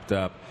season's wrapped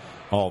up,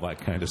 all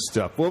that kind of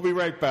stuff. We'll be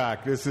right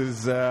back. This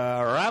is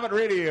Rabbit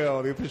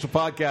Radio, the official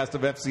podcast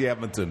of FC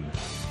Edmonton.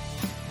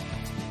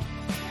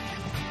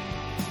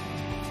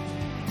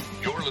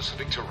 You're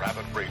listening to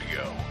Rabbit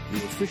Radio, the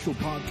official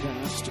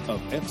podcast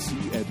of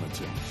FC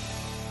Edmonton.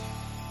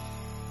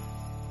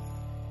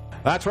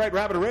 That's right,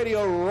 Rabbit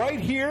Radio, right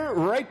here,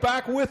 right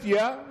back with you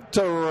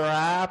to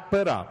wrap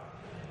it up.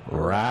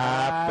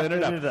 Wrapping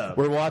it up.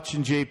 We're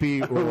watching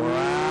JP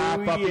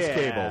wrap up his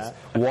cables.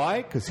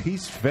 Why? Because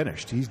he's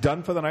finished. He's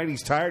done for the night.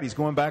 He's tired. He's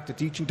going back to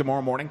teaching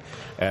tomorrow morning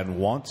and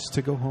wants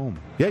to go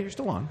home. Yeah, you're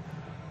still on.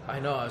 I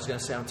know. I was going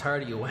to say I'm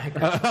tired of you,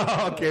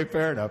 wanker. Okay,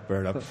 fair enough.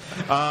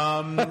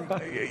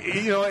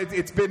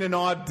 It's been an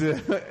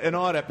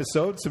odd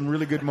episode. Some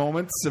really good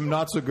moments, some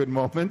not so good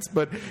moments.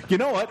 But you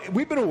know what?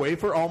 We've been away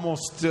for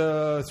almost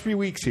 3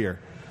 weeks here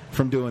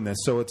from doing this,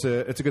 so it's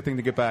a good thing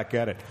to get back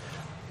at it,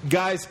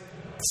 guys.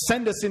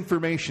 Send us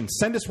information.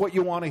 Send us what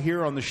you want to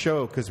hear on the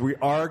show, because we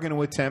are going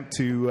to attempt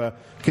to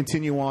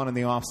continue on in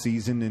the off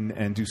season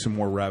and do some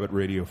more Rabbit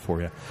Radio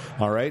for you.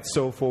 All right.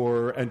 So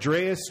for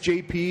Andreas,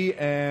 JP,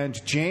 and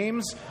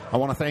James, I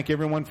want to thank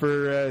everyone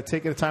for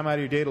taking the time out of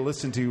your day to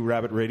listen to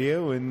Rabbit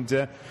Radio,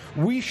 and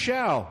we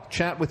shall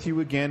chat with you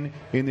again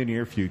in the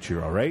near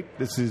future. All right.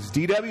 This is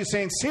DW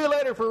saying see you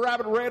later for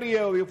Rabbit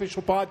Radio, the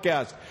official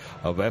podcast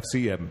of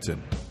FC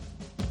Edmonton.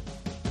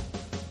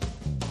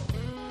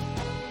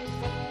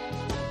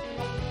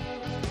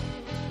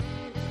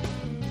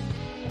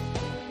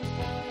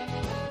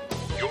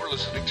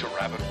 listening to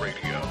Rabbit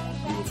Radio,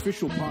 the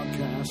official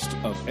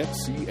podcast of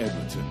FC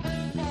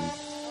Edmonton.